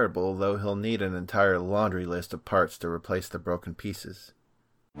repairable, though he'll need an entire laundry list of parts to replace the broken pieces.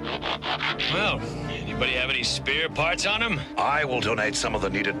 Well, anybody have any spare parts on him? I will donate some of the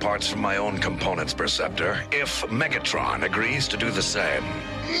needed parts from my own components, Perceptor, if Megatron agrees to do the same.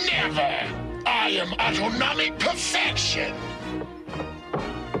 Never! I am autonomic perfection!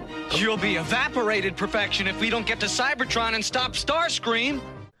 You'll be evaporated perfection if we don't get to Cybertron and stop Starscream.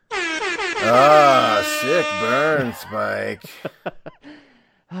 Ah, sick burn, Spike.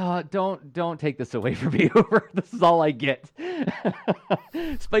 Don't take this away from me, Hoover. This is all I get.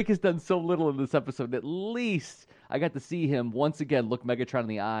 Spike has done so little in this episode. At least I got to see him once again look Megatron in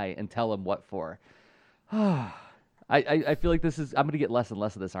the eye and tell him what for. I feel like I'm going to get less and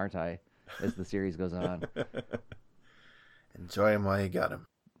less of this, aren't I, as the series goes on. Enjoy him while you got him.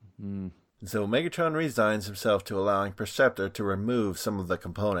 So Megatron resigns himself to allowing Perceptor to remove some of the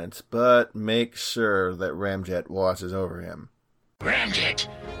components, but make sure that Ramjet watches over him. Ramjet,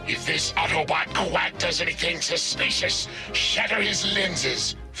 if this Autobot quack does anything suspicious, shatter his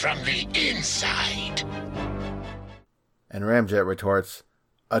lenses from the inside. And Ramjet retorts,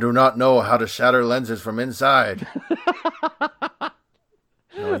 I do not know how to shatter lenses from inside.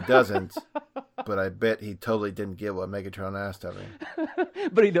 No, he doesn't. But I bet he totally didn't get what Megatron asked of him.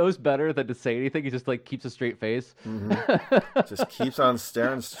 But he knows better than to say anything. He just like keeps a straight face. Just keeps on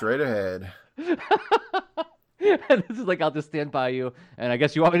staring straight ahead. And this is like, I'll just stand by you, and I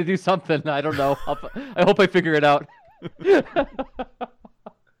guess you want me to do something. I don't know. I hope I figure it out.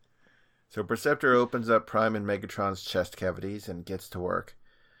 So Perceptor opens up Prime and Megatron's chest cavities and gets to work.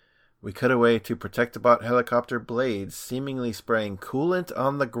 We cut away to Protectobot helicopter blades seemingly spraying coolant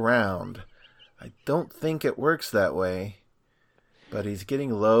on the ground. I don't think it works that way. But he's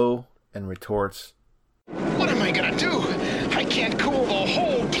getting low and retorts, What am I gonna do? I can't cool the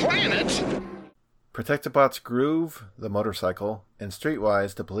whole planet! Protectobot's Groove, the motorcycle, and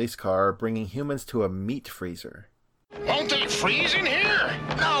Streetwise, the police car, bringing humans to a meat freezer. Won't they freeze in here?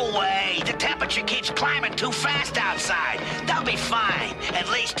 No way. The temperature keeps climbing too fast outside. They'll be fine, at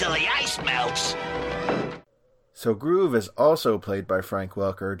least till the ice melts. So Groove is also played by Frank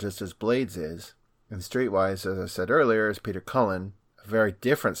Welker, just as Blades is. And Streetwise, as I said earlier, is Peter Cullen, a very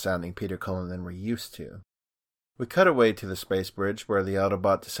different sounding Peter Cullen than we're used to. We cut away to the space bridge where the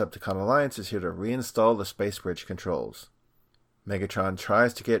Autobot Decepticon Alliance is here to reinstall the space bridge controls. Megatron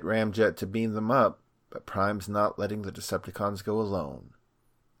tries to get Ramjet to beam them up, but Prime's not letting the Decepticons go alone.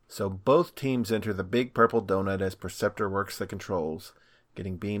 So both teams enter the big purple donut as Perceptor works the controls.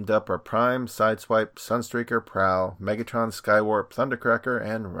 Getting beamed up are Prime, Sideswipe, Sunstreaker, Prowl, Megatron, Skywarp, Thundercracker,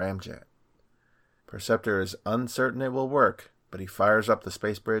 and Ramjet. Perceptor is uncertain it will work, but he fires up the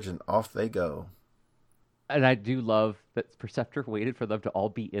space bridge and off they go. And I do love that Perceptor waited for them to all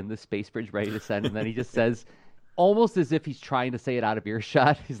be in the space bridge ready to send, and then he just says, almost as if he's trying to say it out of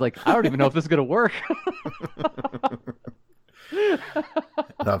earshot, he's like, I don't even know if this is going to work.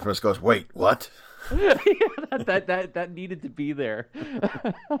 And Optimus goes, wait, what? Yeah, that needed to be there.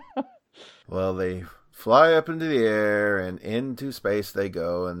 Well, they fly up into the air, and into space they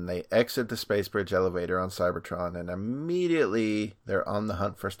go, and they exit the space bridge elevator on Cybertron, and immediately they're on the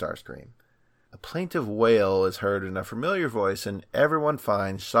hunt for Starscream. A plaintive wail is heard in a familiar voice, and everyone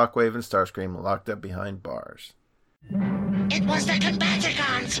finds Shockwave and Starscream locked up behind bars. It was the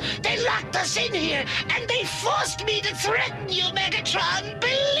Combaticons. They locked us in here, and they forced me to threaten you, Megatron.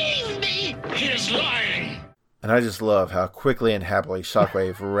 Believe me. He is lying. And I just love how quickly and happily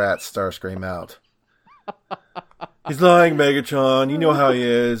Shockwave rats Starscream out. He's lying, Megatron. You know how he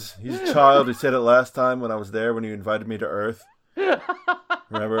is. He's a child. He said it last time when I was there when you invited me to Earth.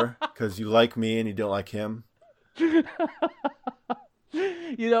 Remember? Because you like me and you don't like him.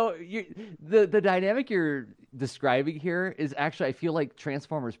 You know, the dynamic you're describing here is actually, I feel like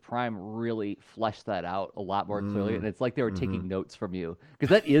Transformers Prime really fleshed that out a lot more clearly, and it's like they were taking notes from you, because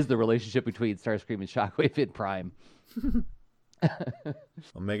that is the relationship between Starscream and Shockwave in Prime.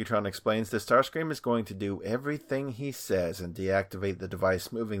 Well, Megatron explains that Starscream is going to do everything he says and deactivate the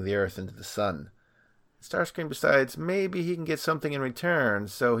device moving the Earth into the sun. Starscream decides maybe he can get something in return,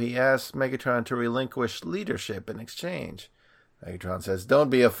 so he asks Megatron to relinquish leadership in exchange. Megatron says, don't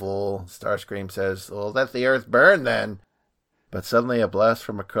be a fool. Starscream says, well, let the Earth burn then. But suddenly a blast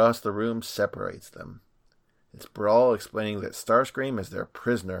from across the room separates them. It's Brawl explaining that Starscream is their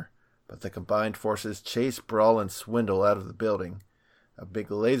prisoner, but the combined forces chase Brawl and Swindle out of the building. A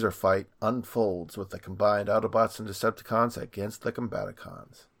big laser fight unfolds with the combined Autobots and Decepticons against the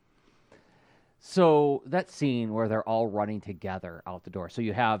Combaticons. So that scene where they're all running together out the door. So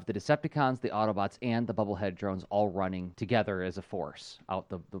you have the Decepticons, the Autobots, and the Bubblehead drones all running together as a force out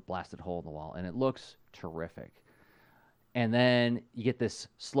the blasted hole in the wall. And it looks terrific. And then you get this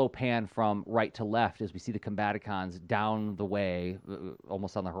slow pan from right to left as we see the Combaticons down the way,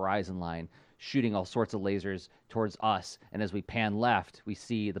 almost on the horizon line, shooting all sorts of lasers towards us. And as we pan left, we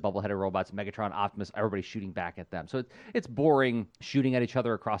see the Bubbleheaded robots, Megatron, Optimus, everybody shooting back at them. So it's boring shooting at each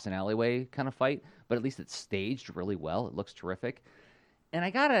other across an alleyway kind of fight, but at least it's staged really well. It looks terrific. And I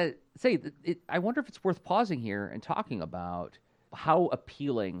gotta say, I wonder if it's worth pausing here and talking about how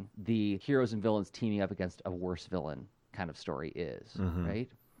appealing the heroes and villains teaming up against a worse villain kind of story is, right?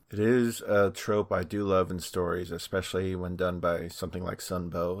 It is a trope I do love in stories, especially when done by something like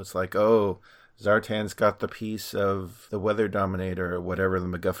Sunbow. It's like, oh, Zartan's got the piece of the Weather Dominator, or whatever the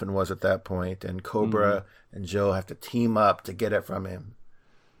MacGuffin was at that point, and Cobra and Joe have to team up to get it from him.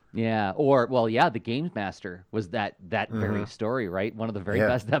 Yeah, or, well, yeah, the Games Master was that very story, right? One of the very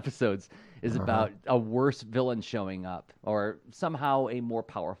best episodes is about a worse villain showing up, or somehow a more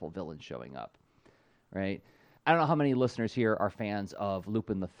powerful villain showing up, right? I don't know how many listeners here are fans of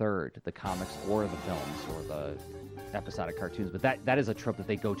Lupin the Third, the comics or the films or the episodic cartoons, but that is a trope that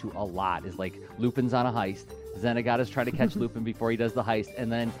they go to a lot, is like Lupin's on a heist, Zenigata's trying to catch Lupin before he does the heist,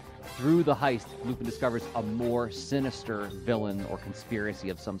 and then through the heist, Lupin discovers a more sinister villain or conspiracy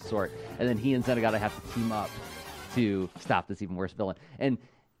of some sort, and then he and Zenigata have to team up to stop this even worse villain. And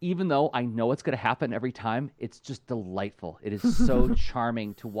even though I know it's going to happen every time, it's just delightful. It is so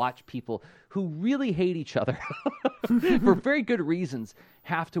charming to watch people who really hate each other for very good reasons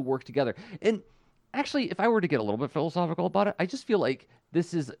have to work together. And actually, if I were to get a little bit philosophical about it, I just feel like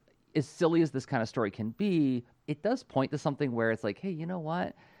this is, as silly as this kind of story can be, it does point to something where it's like, hey, you know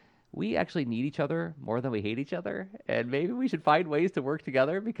what? We actually need each other more than we hate each other, and maybe we should find ways to work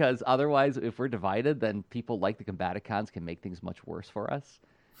together, because otherwise, if we're divided, then people like the Combaticons can make things much worse for us.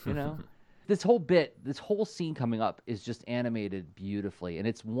 You know, this whole scene coming up is just animated beautifully, and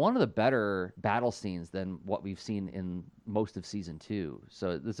it's one of the better battle scenes than what we've seen in most of season 2.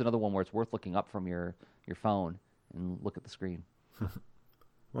 So there's another one where it's worth looking up from your phone and look at the screen.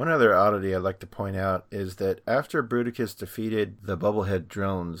 One other oddity I'd like to point out is that after Bruticus defeated the Bubblehead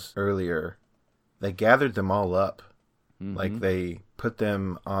drones earlier, they gathered them all up. Mm-hmm. Like they put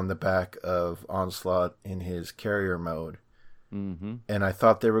them on the back of Onslaught in his carrier mode. Mm-hmm. And I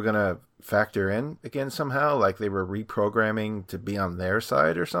thought they were going to factor in again somehow, like they were reprogramming to be on their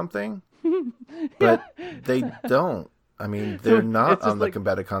side or something. But they don't. I mean, they're not on the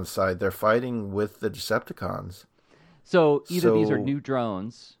Combaticons side. They're fighting with the Decepticons. So either these are new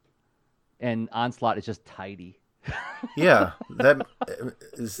drones, and Onslaught is just tidy. Yeah, that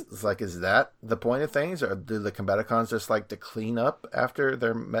is that the point of things, or do the Combaticons just like to clean up after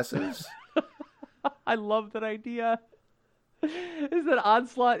their messes? I love that idea. Is that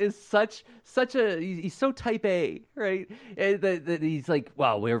Onslaught is such a he's so type A, right? That he's like,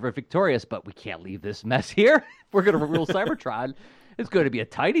 well, we're victorious, but we can't leave this mess here. We're going to rule Cybertron. It's going to be a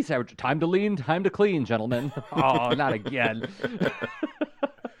tidy Cybertron. Time to lean, time to clean, gentlemen. Oh, not again.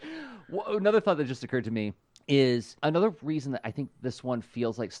 Another thought that just occurred to me is another reason that I think this one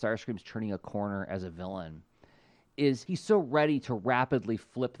feels like Starscream's turning a corner as a villain is he's so ready to rapidly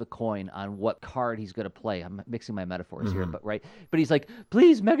flip the coin on what card he's going to play. I'm mixing my metaphors here, but right. But he's like,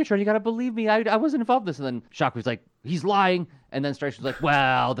 please, Megatron, you got to believe me. I wasn't involved in this. And then Shockwave's like, he's lying. And then Starscream's like,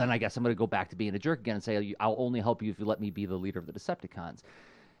 well, then I guess I'm going to go back to being a jerk again and say, I'll only help you if you let me be the leader of the Decepticons.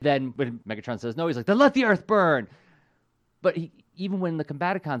 Then when Megatron says no, he's like, then let the Earth burn. But even when the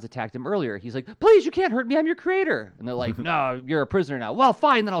Combaticons attacked him earlier, he's like, please, you can't hurt me. I'm your creator. And they're like, no, you're a prisoner now. Well,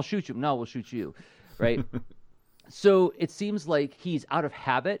 fine, then I'll shoot you. No, we'll shoot you. Right? So it seems like he's out of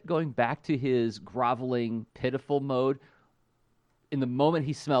habit going back to his groveling, pitiful mode. In the moment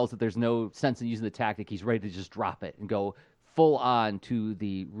he smells that there's no sense in using the tactic, he's ready to just drop it and go full on to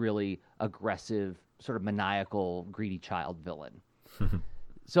the really aggressive, sort of maniacal, greedy child villain.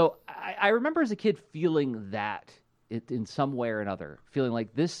 So I remember as a kid feeling that in some way or another, feeling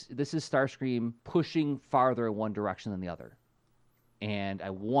like this is Starscream pushing farther in one direction than the other. And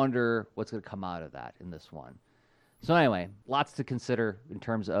I wonder what's going to come out of that in this one. So anyway, lots to consider in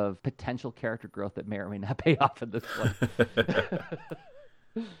terms of potential character growth that may or may not pay off in this one.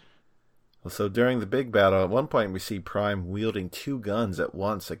 So during the big battle, at one point we see Prime wielding two guns at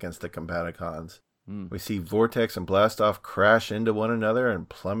once against the Combaticons. We see Vortex and Blastoff crash into one another and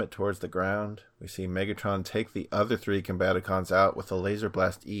plummet towards the ground. We see Megatron take the other three Combaticons out with a laser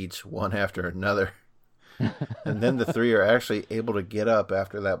blast each, one after another. And then the three are actually able to get up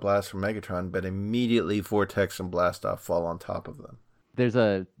after that blast from Megatron, but immediately Vortex and Blastoff fall on top of them. There's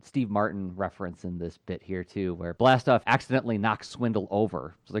a Steve Martin reference in this bit here, too, where Blastoff accidentally knocks Swindle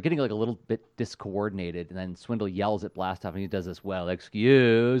over. So they're getting like a little bit discoordinated, and then Swindle yells at Blastoff, and he does this, well,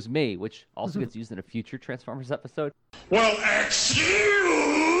 excuse me, which also gets used in a future Transformers episode. Well, excuse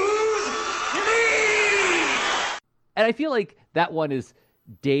me! And I feel like that one is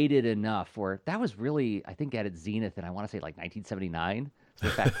dated enough where that was really, I think, at its zenith, and I want to say like 1979. So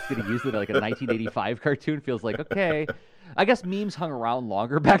the fact it's getting used in like a 1985 cartoon feels like, okay, I guess memes hung around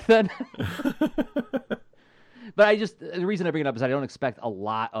longer back then. But the reason I bring it up is I don't expect a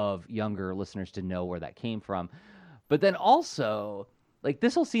lot of younger listeners to know where that came from. But then also, like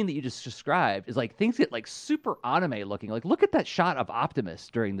this whole scene that you just described is like things get like super anime looking. Like look at that shot of Optimus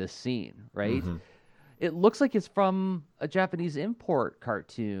during this scene, right? Mm-hmm. It looks like it's from a Japanese import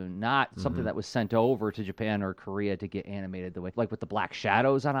cartoon, not something that was sent over to Japan or Korea to get animated the way, like with the black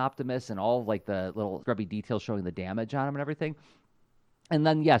shadows on Optimus and all like the little scrubby details showing the damage on him and everything. And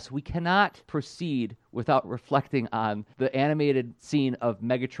then, yes, we cannot proceed without reflecting on the animated scene of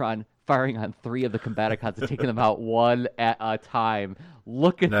Megatron firing on three of the Combaticons and taking them out one at a time.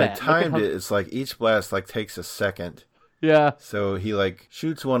 Look at that. I timed it. It's like each blast like takes a second. Yeah. So he like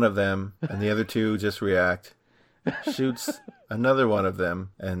shoots one of them and the other two just react. Shoots another one of them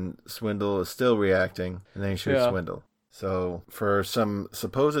and Swindle is still reacting and then he shoots Swindle. So for some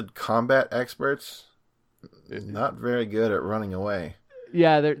supposed combat experts, not very good at running away.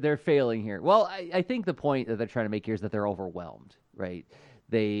 Yeah, they're failing here. Well, I think the point that they're trying to make here is that they're overwhelmed, right?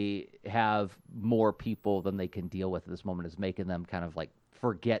 They have more people than they can deal with at this moment, is making them kind of like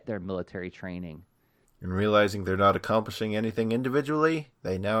forget their military training. And realizing they're not accomplishing anything individually,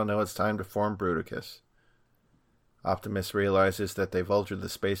 they now know it's time to form Bruticus. Optimus realizes that they've altered the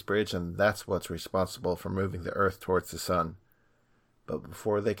space bridge, and that's what's responsible for moving the Earth towards the sun. But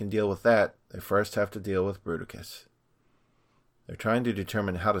before they can deal with that, they first have to deal with Bruticus. They're trying to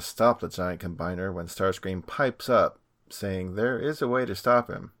determine how to stop the giant combiner when Starscream pipes up, saying there is a way to stop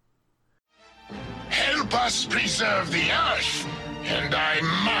him. Help us preserve the Earth, and I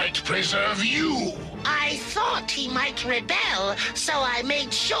might preserve you. I thought he might rebel, so I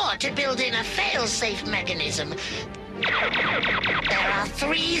made sure to build in a fail-safe mechanism. There are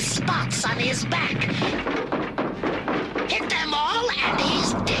 3 spots on his back. Hit them all and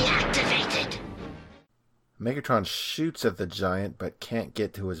he's deactivated. Megatron shoots at the giant but can't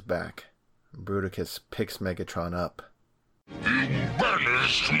get to his back. Bruticus picks Megatron up. You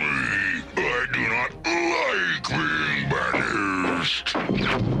banished me! I do not like being banished!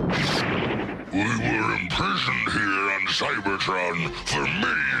 We were imprisoned here on Cybertron for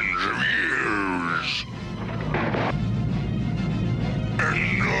millions of years. And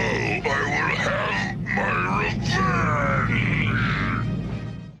now I will have my revenge!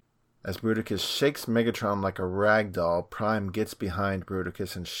 As Bruticus shakes Megatron like a rag doll, Prime gets behind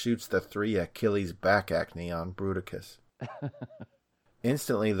Bruticus and shoots the 3 Achilles back acne on Bruticus.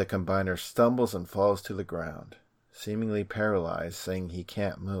 Instantly, the Combiner stumbles and falls to the ground, seemingly paralyzed, saying he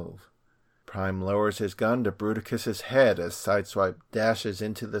can't move. Prime lowers his gun to Bruticus's head as Sideswipe dashes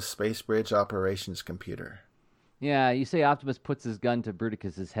into the Space Bridge operations computer. Yeah, you say Optimus puts his gun to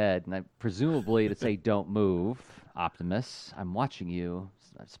Bruticus's head, and presumably to say, don't move, Optimus. I'm watching you.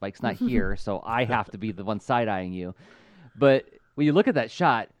 Spike's not here, so I have to be the one side-eyeing you. But when you look at that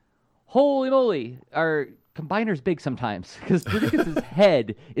shot, holy moly, our Combiner's big sometimes, because Bruticus's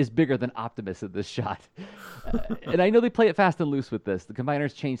head is bigger than Optimus in this shot. And I know they play it fast and loose with this. The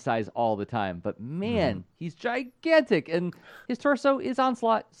Combiners change size all the time, but man, he's gigantic, and his torso is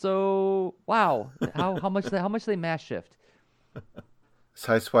Onslaught. So wow, how much they mass shift.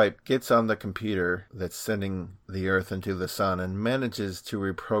 Sideswipe gets on the computer that's sending the Earth into the sun and manages to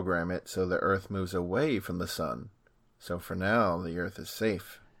reprogram it so the Earth moves away from the sun. So for now, the Earth is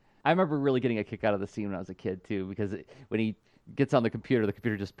safe. I remember really getting a kick out of the scene when I was a kid too, because when he gets on the computer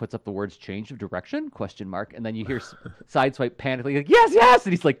just puts up the words "change of direction?" ? And then you hear Sideswipe panically like, yes,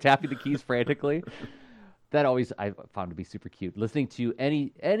 and he's like tapping the keys frantically. That always I found to be super cute. Listening to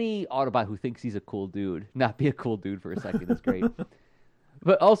any Autobot who thinks he's a cool dude not be a cool dude for a second is great.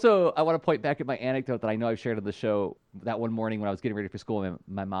 But also, I want to point back at my anecdote that I know I've shared on the show. That one morning when I was getting ready for school,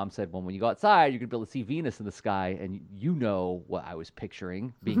 my mom said, well, when you go outside, you're going to be able to see Venus in the sky. And you know what I was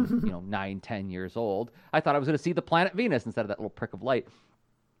picturing, being 9, 10 years old. I thought I was going to see the planet Venus instead of that little prick of light.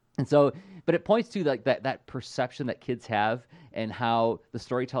 And so, but it points to like that perception that kids have and how the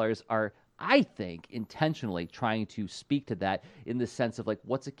storytellers are, I think, intentionally trying to speak to that in the sense of like,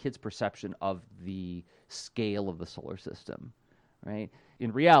 what's a kid's perception of the scale of the solar system, right?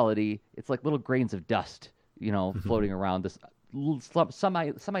 In reality, it's like little grains of dust, floating around this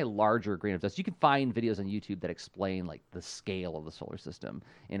semi-larger grain of dust. You can find videos on YouTube that explain like the scale of the solar system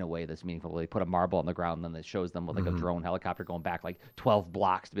in a way that's meaningful. They put a marble on the ground and then it shows them with like a drone helicopter going back like 12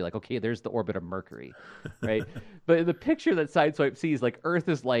 blocks to be like, okay, there's the orbit of Mercury, right? But in the picture that Sideswipe sees, like Earth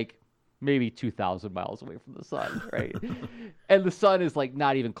is like maybe 2,000 miles away from the sun, right? And the sun is like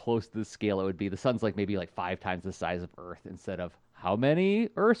not even close to the scale it would be. The sun's like maybe like 5 times the size of Earth instead of how many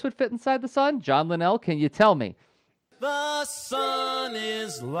Earths would fit inside the sun? John Linnell, can you tell me? The sun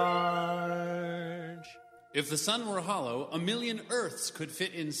is large. If the sun were hollow, 1,000,000 Earths could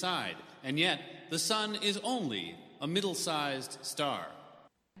fit inside. And yet, the sun is only a middle-sized star.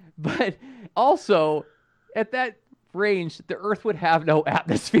 But also, at that range, the Earth would have no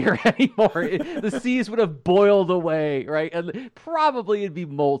atmosphere anymore. The seas would have boiled away, right? And probably it'd be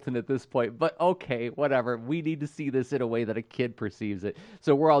molten at this point. But okay, whatever. We need to see this in a way that a kid perceives it.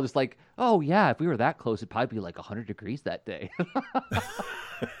 So we're all just like, oh yeah, if we were that close, it'd probably be like 100 degrees that day.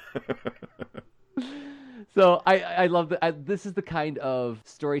 So I love that. This is the kind of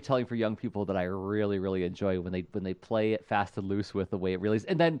storytelling for young people that I really, really enjoy when they play it fast and loose with the way it really is.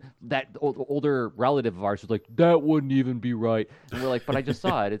 And then that older relative of ours was like, that wouldn't even be right. And we're like, but I just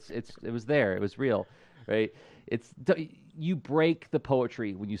saw it. It was there. It was real, right? You break the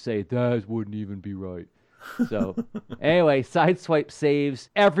poetry when you say that wouldn't even be right. So anyway, Sideswipe saves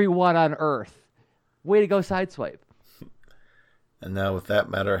everyone on Earth. Way to go, Sideswipe. And now with that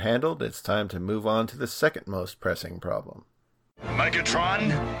matter handled, it's time to move on to the second most pressing problem. Megatron,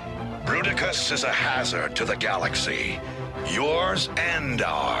 Bruticus is a hazard to the galaxy. Yours and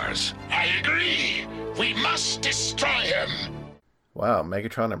ours. I agree. We must destroy him. Wow,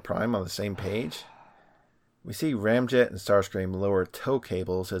 Megatron and Prime on the same page? We see Ramjet and Starscream lower tow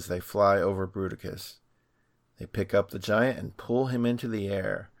cables as they fly over Bruticus. They pick up the giant and pull him into the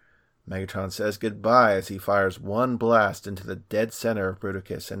air. Megatron says goodbye as he fires one blast into the dead center of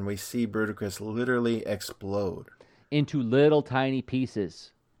Bruticus, and we see Bruticus literally explode. Into little tiny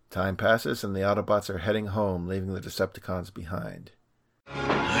pieces. Time passes, and the Autobots are heading home, leaving the Decepticons behind.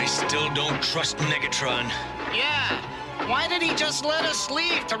 I still don't trust Megatron. Yeah, Why did he just let us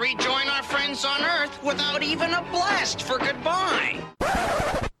leave to rejoin our friends on Earth without even a blast for goodbye?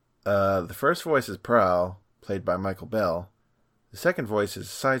 The first voice is Prowl, played by Michael Bell. The second voice is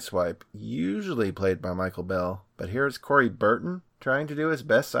Sideswipe, usually played by Michael Bell, but here it's Corey Burton trying to do his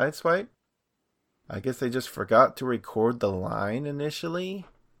best Sideswipe. I guess they just forgot to record the line initially.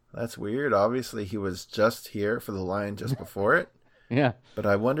 That's weird. Obviously, he was just here for the line just before it. Yeah. But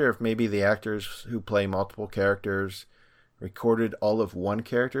I wonder if maybe the actors who play multiple characters recorded all of one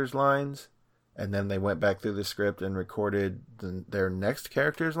character's lines, and then they went back through the script and recorded their next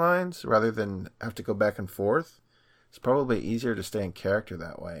character's lines rather than have to go back and forth. It's probably easier to stay in character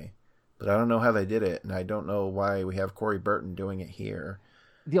that way. But I don't know how they did it, and I don't know why we have Corey Burton doing it here.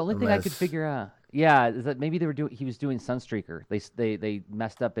 The only thing I could figure out, is that maybe he was doing Sunstreaker. They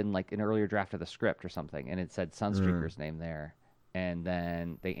messed up in like an earlier draft of the script or something, and it said Sunstreaker's name there, and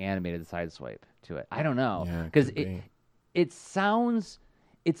then they animated the Sideswipe to it. I don't know, because it sounds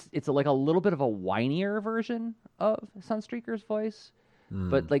it's like a little bit of a whinier version of Sunstreaker's voice,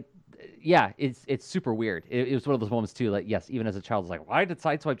 but like. Yeah, it's super weird. It was one of those moments too. Like, yes, even as a child, I was like, "Why did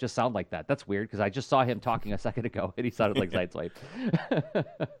Sideswipe just sound like that? That's weird." Because I just saw him talking a second ago, and he sounded like Sideswipe.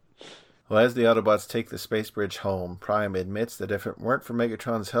 Well, as the Autobots take the space bridge home, Prime admits that if it weren't for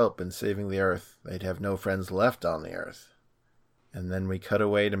Megatron's help in saving the Earth, they'd have no friends left on the Earth. And then we cut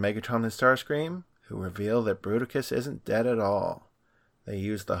away to Megatron and Starscream, who reveal that Bruticus isn't dead at all. They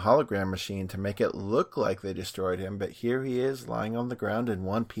used the hologram machine to make it look like they destroyed him, but here he is lying on the ground in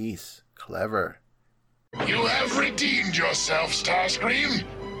one piece. Clever. You have redeemed yourself, Starscream.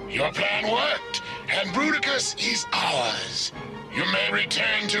 Your plan worked, and Bruticus is ours. You may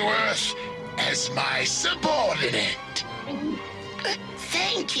return to Earth as my subordinate.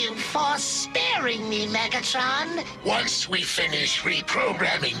 Thank you for sparing me, Megatron. Once we finish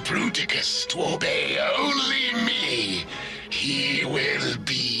reprogramming Bruticus to obey only me, he will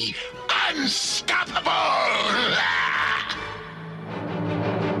be unstoppable!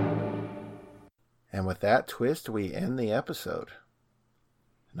 And with that twist, we end the episode.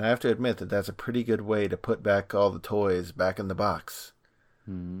 And I have to admit that that's a pretty good way to put back all the toys back in the box.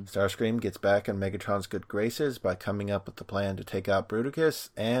 Starscream gets back in Megatron's good graces by coming up with the plan to take out Bruticus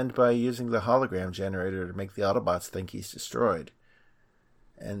and by using the hologram generator to make the Autobots think he's destroyed.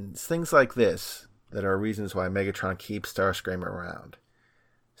 And it's things like this that are reasons why Megatron keeps Starscream around.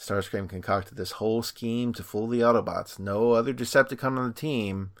 Starscream concocted this whole scheme to fool the Autobots. No other Decepticon on the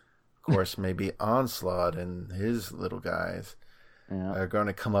team, of course, maybe Onslaught and his little guys, are going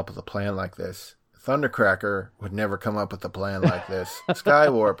to come up with a plan like this. Thundercracker would never come up with a plan like this.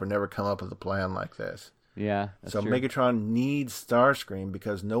 Skywarp would never come up with a plan like this. Yeah, that's so true. Megatron needs Starscream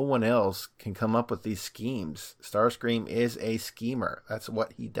because no one else can come up with these schemes. Starscream is a schemer. That's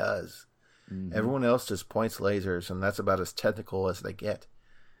what he does. Everyone else just points lasers, and that's about as technical as they get.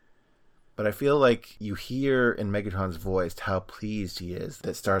 But I feel like you hear in Megatron's voice how pleased he is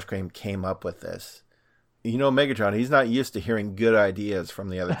that Starscream came up with this. You know, Megatron, he's not used to hearing good ideas from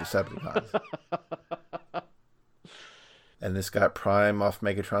the other Decepticons. And this got Prime off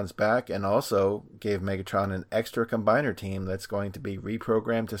Megatron's back and also gave Megatron an extra combiner team that's going to be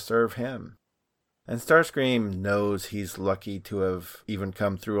reprogrammed to serve him. And Starscream knows he's lucky to have even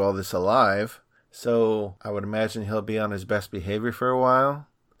come through all this alive, so I would imagine he'll be on his best behavior for a while.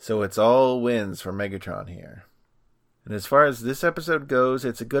 So it's all wins for Megatron here. And as far as this episode goes,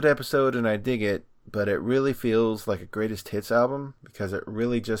 it's a good episode and I dig it, but it really feels like a greatest hits album because it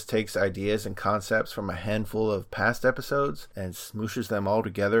really just takes ideas and concepts from a handful of past episodes and smooshes them all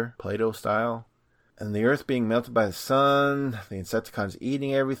together, Play-Doh style. And the Earth being melted by the sun, the Insecticons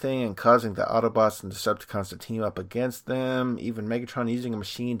eating everything and causing the Autobots and Decepticons to team up against them, even Megatron using a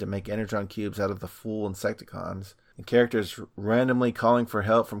machine to make Energon cubes out of the fool Insecticons, and characters randomly calling for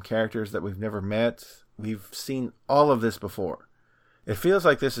help from characters that we've never met. We've seen all of this before. It feels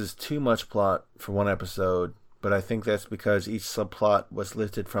like this is too much plot for one episode, but I think that's because each subplot was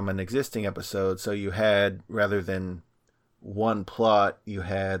lifted from an existing episode, so you had, rather than one plot, you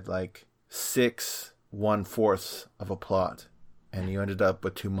had like 6 1/4 of a plot, and you ended up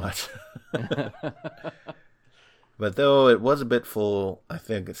with too much. But though it was a bit full, I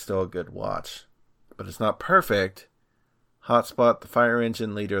think it's still a good watch. But it's not perfect. Hotspot, the fire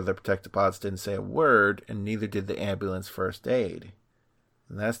engine leader of the Protectopods, didn't say a word, and neither did the ambulance first aid.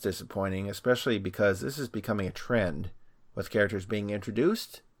 And that's disappointing, especially because this is becoming a trend, with characters being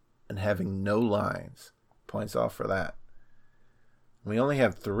introduced and having no lines. Points off for that. We only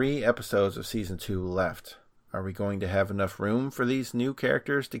have 3 episodes of Season 2 left. Are we going to have enough room for these new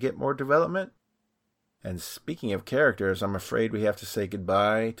characters to get more development? And speaking of characters, I'm afraid we have to say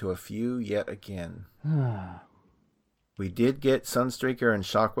goodbye to a few yet again. We did get Sunstreaker and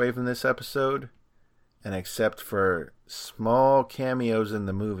Shockwave in this episode, and except for small cameos in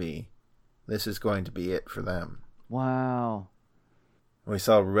the movie, this is going to be it for them. Wow. We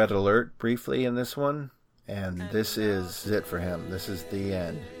saw Red Alert briefly in this one, and this is it for him. This is the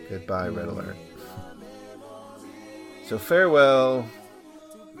end. Goodbye, Red Alert. So farewell.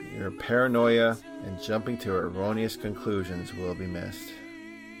 Your paranoia and jumping to erroneous conclusions will be missed.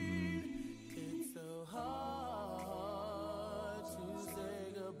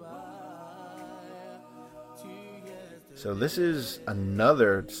 So this is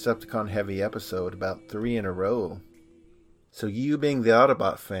another Decepticon-heavy episode, about 3 in a row. So you being the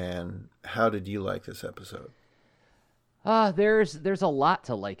Autobot fan, how did you like this episode? There's a lot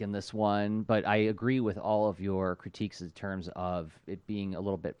to like in this one, but I agree with all of your critiques in terms of it being a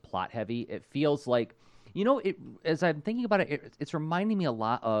little bit plot-heavy. It feels like, as I'm thinking about it, it's reminding me a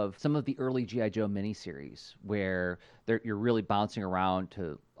lot of some of the early G.I. Joe miniseries, where you're really bouncing around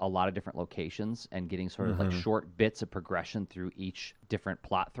to a lot of different locations and getting sort of like short bits of progression through each different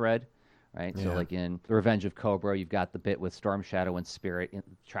plot thread, right? Yeah. So like in The Revenge of Cobra, you've got the bit with Storm Shadow and Spirit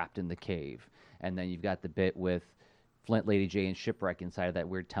trapped in the cave. And then you've got the bit with Flint, Lady J, and Shipwreck inside of that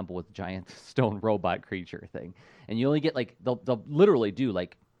weird temple with the giant stone robot creature thing. And you only get they'll literally do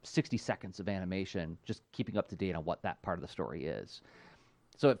 60 seconds of animation just keeping up to date on what that part of the story is.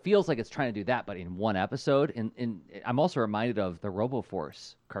 So it feels like it's trying to do that, but in one episode. And I'm also reminded of the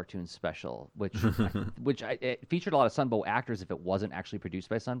RoboForce cartoon special, which it featured a lot of Sunbow actors if it wasn't actually produced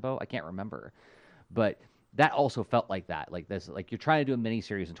by Sunbow. I can't remember. But that also felt like that. Like this, you're trying to do a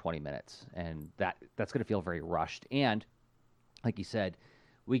miniseries in 20 minutes, and that's going to feel very rushed. And like you said,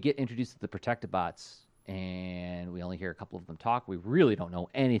 we get introduced to the Protectobots, and we only hear a couple of them talk. We really don't know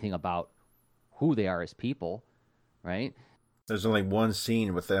anything about who they are as people, right? There's only one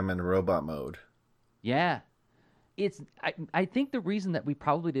scene with them in robot mode. Yeah. I think the reason that we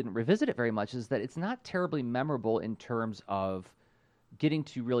probably didn't revisit it very much is that it's not terribly memorable in terms of getting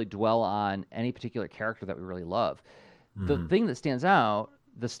to really dwell on any particular character that we really love. The thing that stands out,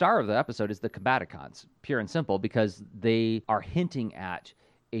 the star of the episode, is the Combaticons, pure and simple, because they are hinting at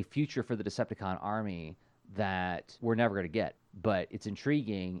a future for the Decepticon army that we're never going to get. But it's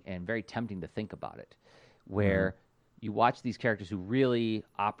intriguing and very tempting to think about it, where you watch these characters who really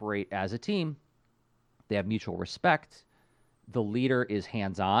operate as a team. They have mutual respect. The leader is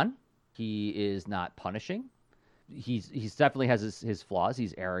hands-on. He is not punishing. He's definitely has his flaws.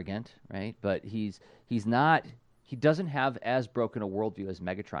 He's arrogant, right? But he doesn't have as broken a worldview as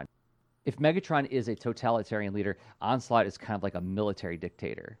Megatron. If Megatron is a totalitarian leader, Onslaught is kind of like a military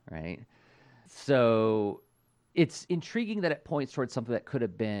dictator, right? So it's intriguing that it points towards something that could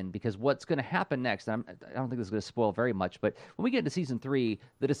have been, because what's going to happen next, I don't think this is going to spoil very much, but when we get into Season 3,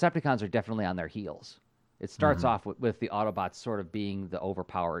 the Decepticons are definitely on their heels. It starts off with the Autobots sort of being the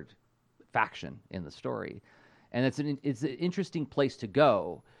overpowered faction in the story. And it's an interesting place to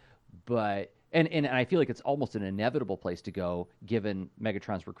go, but and I feel like it's almost an inevitable place to go given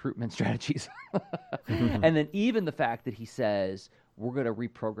Megatron's recruitment strategies. And then even the fact that he says, we're going to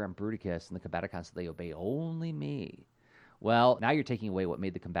reprogram Bruticus and the Combaticons so they obey only me. Well, now you're taking away what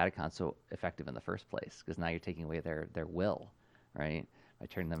made the Combaticons so effective in the first place, because now you're taking away their will, right? By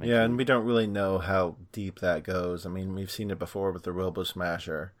turning them into... Yeah, and we don't really know how deep that goes. I mean, we've seen it before with the Robo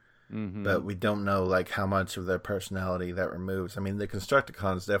Smasher. But we don't know how much of their personality that removes. I mean, the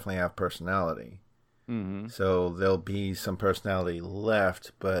Constructicons definitely have personality. So there'll be some personality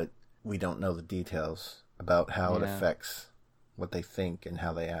left, but we don't know the details about how it affects what they think and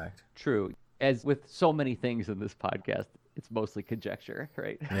how they act. True. As with so many things in this podcast, it's mostly conjecture,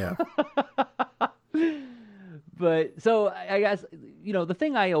 right? Yeah. But so I guess, the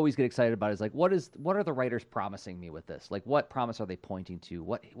thing I always get excited about is what are the writers promising me with this? What promise are they pointing to?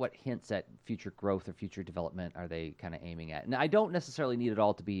 What hints at future growth or future development are they kind of aiming at? And I don't necessarily need it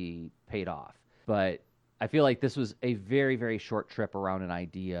all to be paid off, but I feel like this was a very, very short trip around an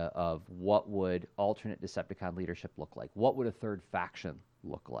idea of what would alternate Decepticon leadership look like? What would a third faction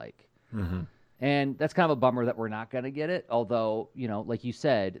look like? And that's kind of a bummer that we're not going to get it. Although, like you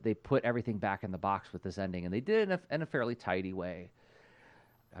said, they put everything back in the box with this ending, and they did it in a fairly tidy way.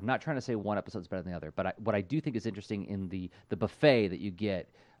 I'm not trying to say one episode's better than the other, but what I do think is interesting in the buffet that you get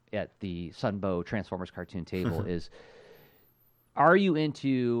at the Sunbow Transformers cartoon table is, are you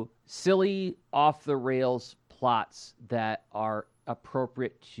into silly, off-the-rails plots that are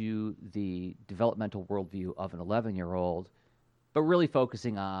appropriate to the developmental worldview of an 11-year-old, but really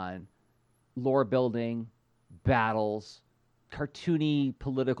focusing on lore building, battles, cartoony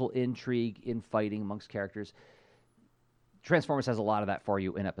political intrigue, infighting amongst characters? Transformers has a lot of that for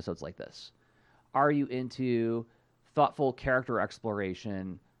you in episodes like this. Are you into thoughtful character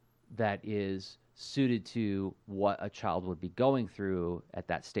exploration that is suited to what a child would be going through at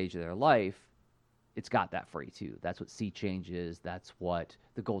that stage of their life, it's got that for you too. That's what Sea Change is. That's what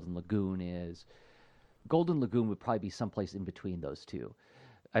the Golden Lagoon is. Golden Lagoon would probably be someplace in between those two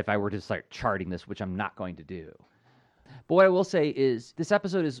if I were to start charting this, which I'm not going to do. But what I will say is this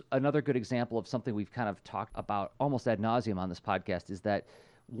episode is another good example of something we've kind of talked about almost ad nauseum on this podcast, is that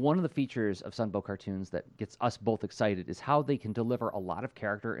one of the features of Sunbow cartoons that gets us both excited is how they can deliver a lot of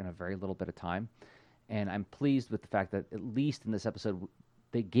character in a very little bit of time. And I'm pleased with the fact that at least in this episode,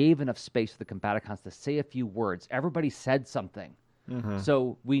 they gave enough space for the Combaticons to say a few words. Everybody said something. Mm-hmm.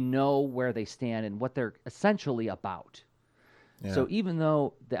 So we know where they stand and what they're essentially about. Yeah. So even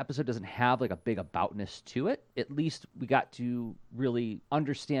though the episode doesn't have like a big aboutness to it, at least we got to really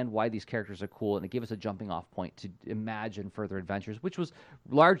understand why these characters are cool, and it gave us a jumping off point to imagine further adventures, which was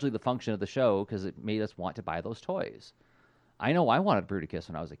largely the function of the show because it made us want to buy those toys. I know I wanted Bruticus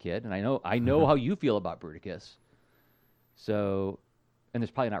when I was a kid, and I know how you feel about Bruticus. So, and there's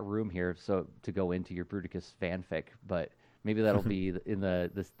probably not room here to go into your Bruticus fanfic, but maybe that'll be in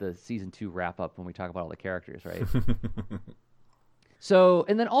the season 2 wrap up when we talk about all the characters, right? So,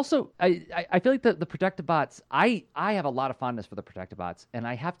 and then also, I feel like the Protectobots, I have a lot of fondness for the Protectobots, and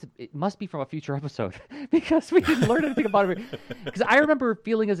it must be from a future episode, because we didn't learn anything about it. Because I remember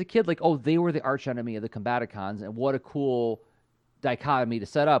feeling as a kid like, oh, they were the archenemy of the Combaticons, and what a cool dichotomy to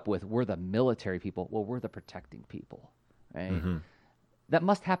set up with. We're the military people. Well, we're the protecting people, right? Mm-hmm. That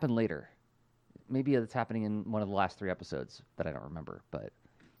must happen later. Maybe it's happening in one of the last 3 episodes that I don't remember, but...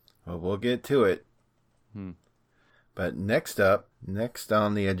 Well, we'll get to it. But next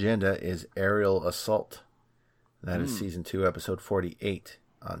on the agenda is Aerial Assault. That is Season 2, Episode 48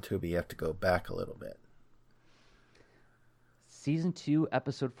 on Tubi. You have to go back a little bit. Season 2,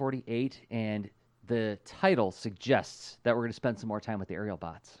 Episode 48, and the title suggests that we're going to spend some more time with the aerial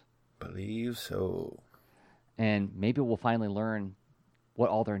bots. Believe so. And maybe we'll finally learn what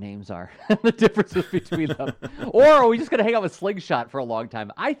all their names are, the differences between them. Or are we just going to hang out with Slingshot for a long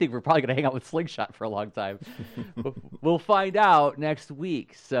time? I think we're probably going to hang out with Slingshot for a long time. We'll find out next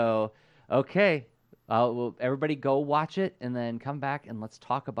week. So, okay. Everybody go watch it and then come back and let's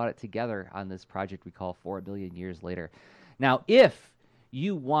talk about it together on this project we call 4 Billion Years Later. Now, if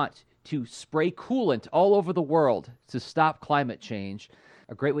you want to spray coolant all over the world to stop climate change,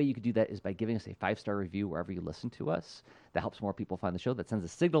 a great way you could do that is by giving us a 5-star review wherever you listen to us. That helps more people find the show. That sends a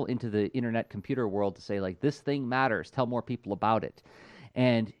signal into the internet computer world to say, like, this thing matters. Tell more people about it.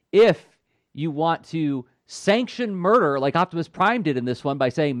 And if you want to sanction murder like Optimus Prime did in this one by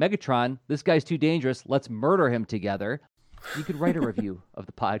saying, Megatron, this guy's too dangerous. Let's murder him together. You could write a review of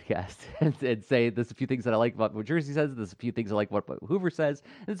the podcast and say, there's a few things that I like about what Jersey says. There's a few things I like about what Hoover says.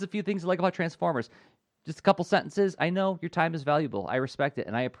 And there's a few things I like about Transformers. Just a couple sentences. I know your time is valuable. I respect it,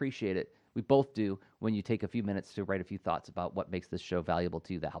 and I appreciate it. We both do when you take a few minutes to write a few thoughts about what makes this show valuable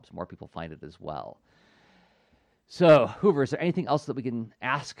to you. That helps more people find it as well. So, Hoover, is there anything else that we can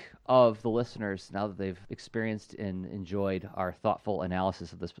ask of the listeners now that they've experienced and enjoyed our thoughtful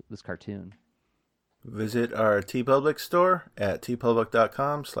analysis of this cartoon? Visit our TeePublic store at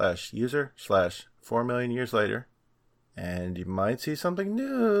tpublic.com/user/4millionyearslater. And you might see something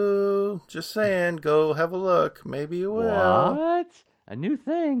new. Just saying, go have a look. Maybe you will. What? A new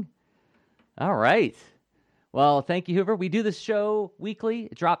thing? All right. Well, thank you, Hoover. We do this show weekly.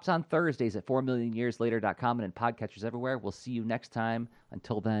 It drops on Thursdays at 4millionyearslater.com and in podcatchers everywhere. We'll see you next time.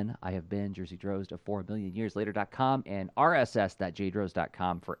 Until then, I have been Jersey Drozd of 4millionyearslater.com and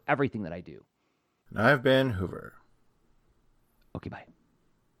rss.jdrozd.com for everything that I do. And I've been Hoover. Okay, bye.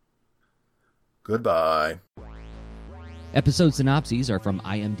 Goodbye. Episode synopses are from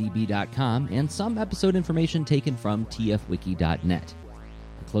imdb.com and some episode information taken from tfwiki.net.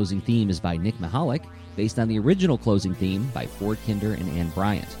 The closing theme is by Nick Mihalik, based on the original closing theme by Ford Kinder and Ann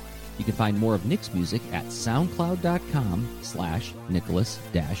Bryant. You can find more of Nick's music at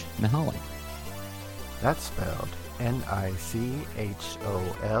soundcloud.com/Nicholas-Mihalik. That's spelled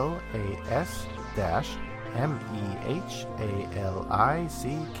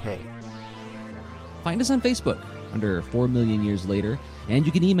NICHOLAS-MEHALICK. Find us on Facebook under 4 Million Years Later, and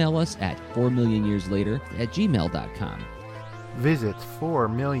you can email us at 4millionyearslater@gmail.com. Visit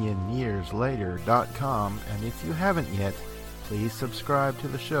 4millionyearslater.com, and if you haven't yet, please subscribe to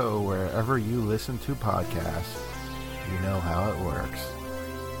the show wherever you listen to podcasts. You know how it works.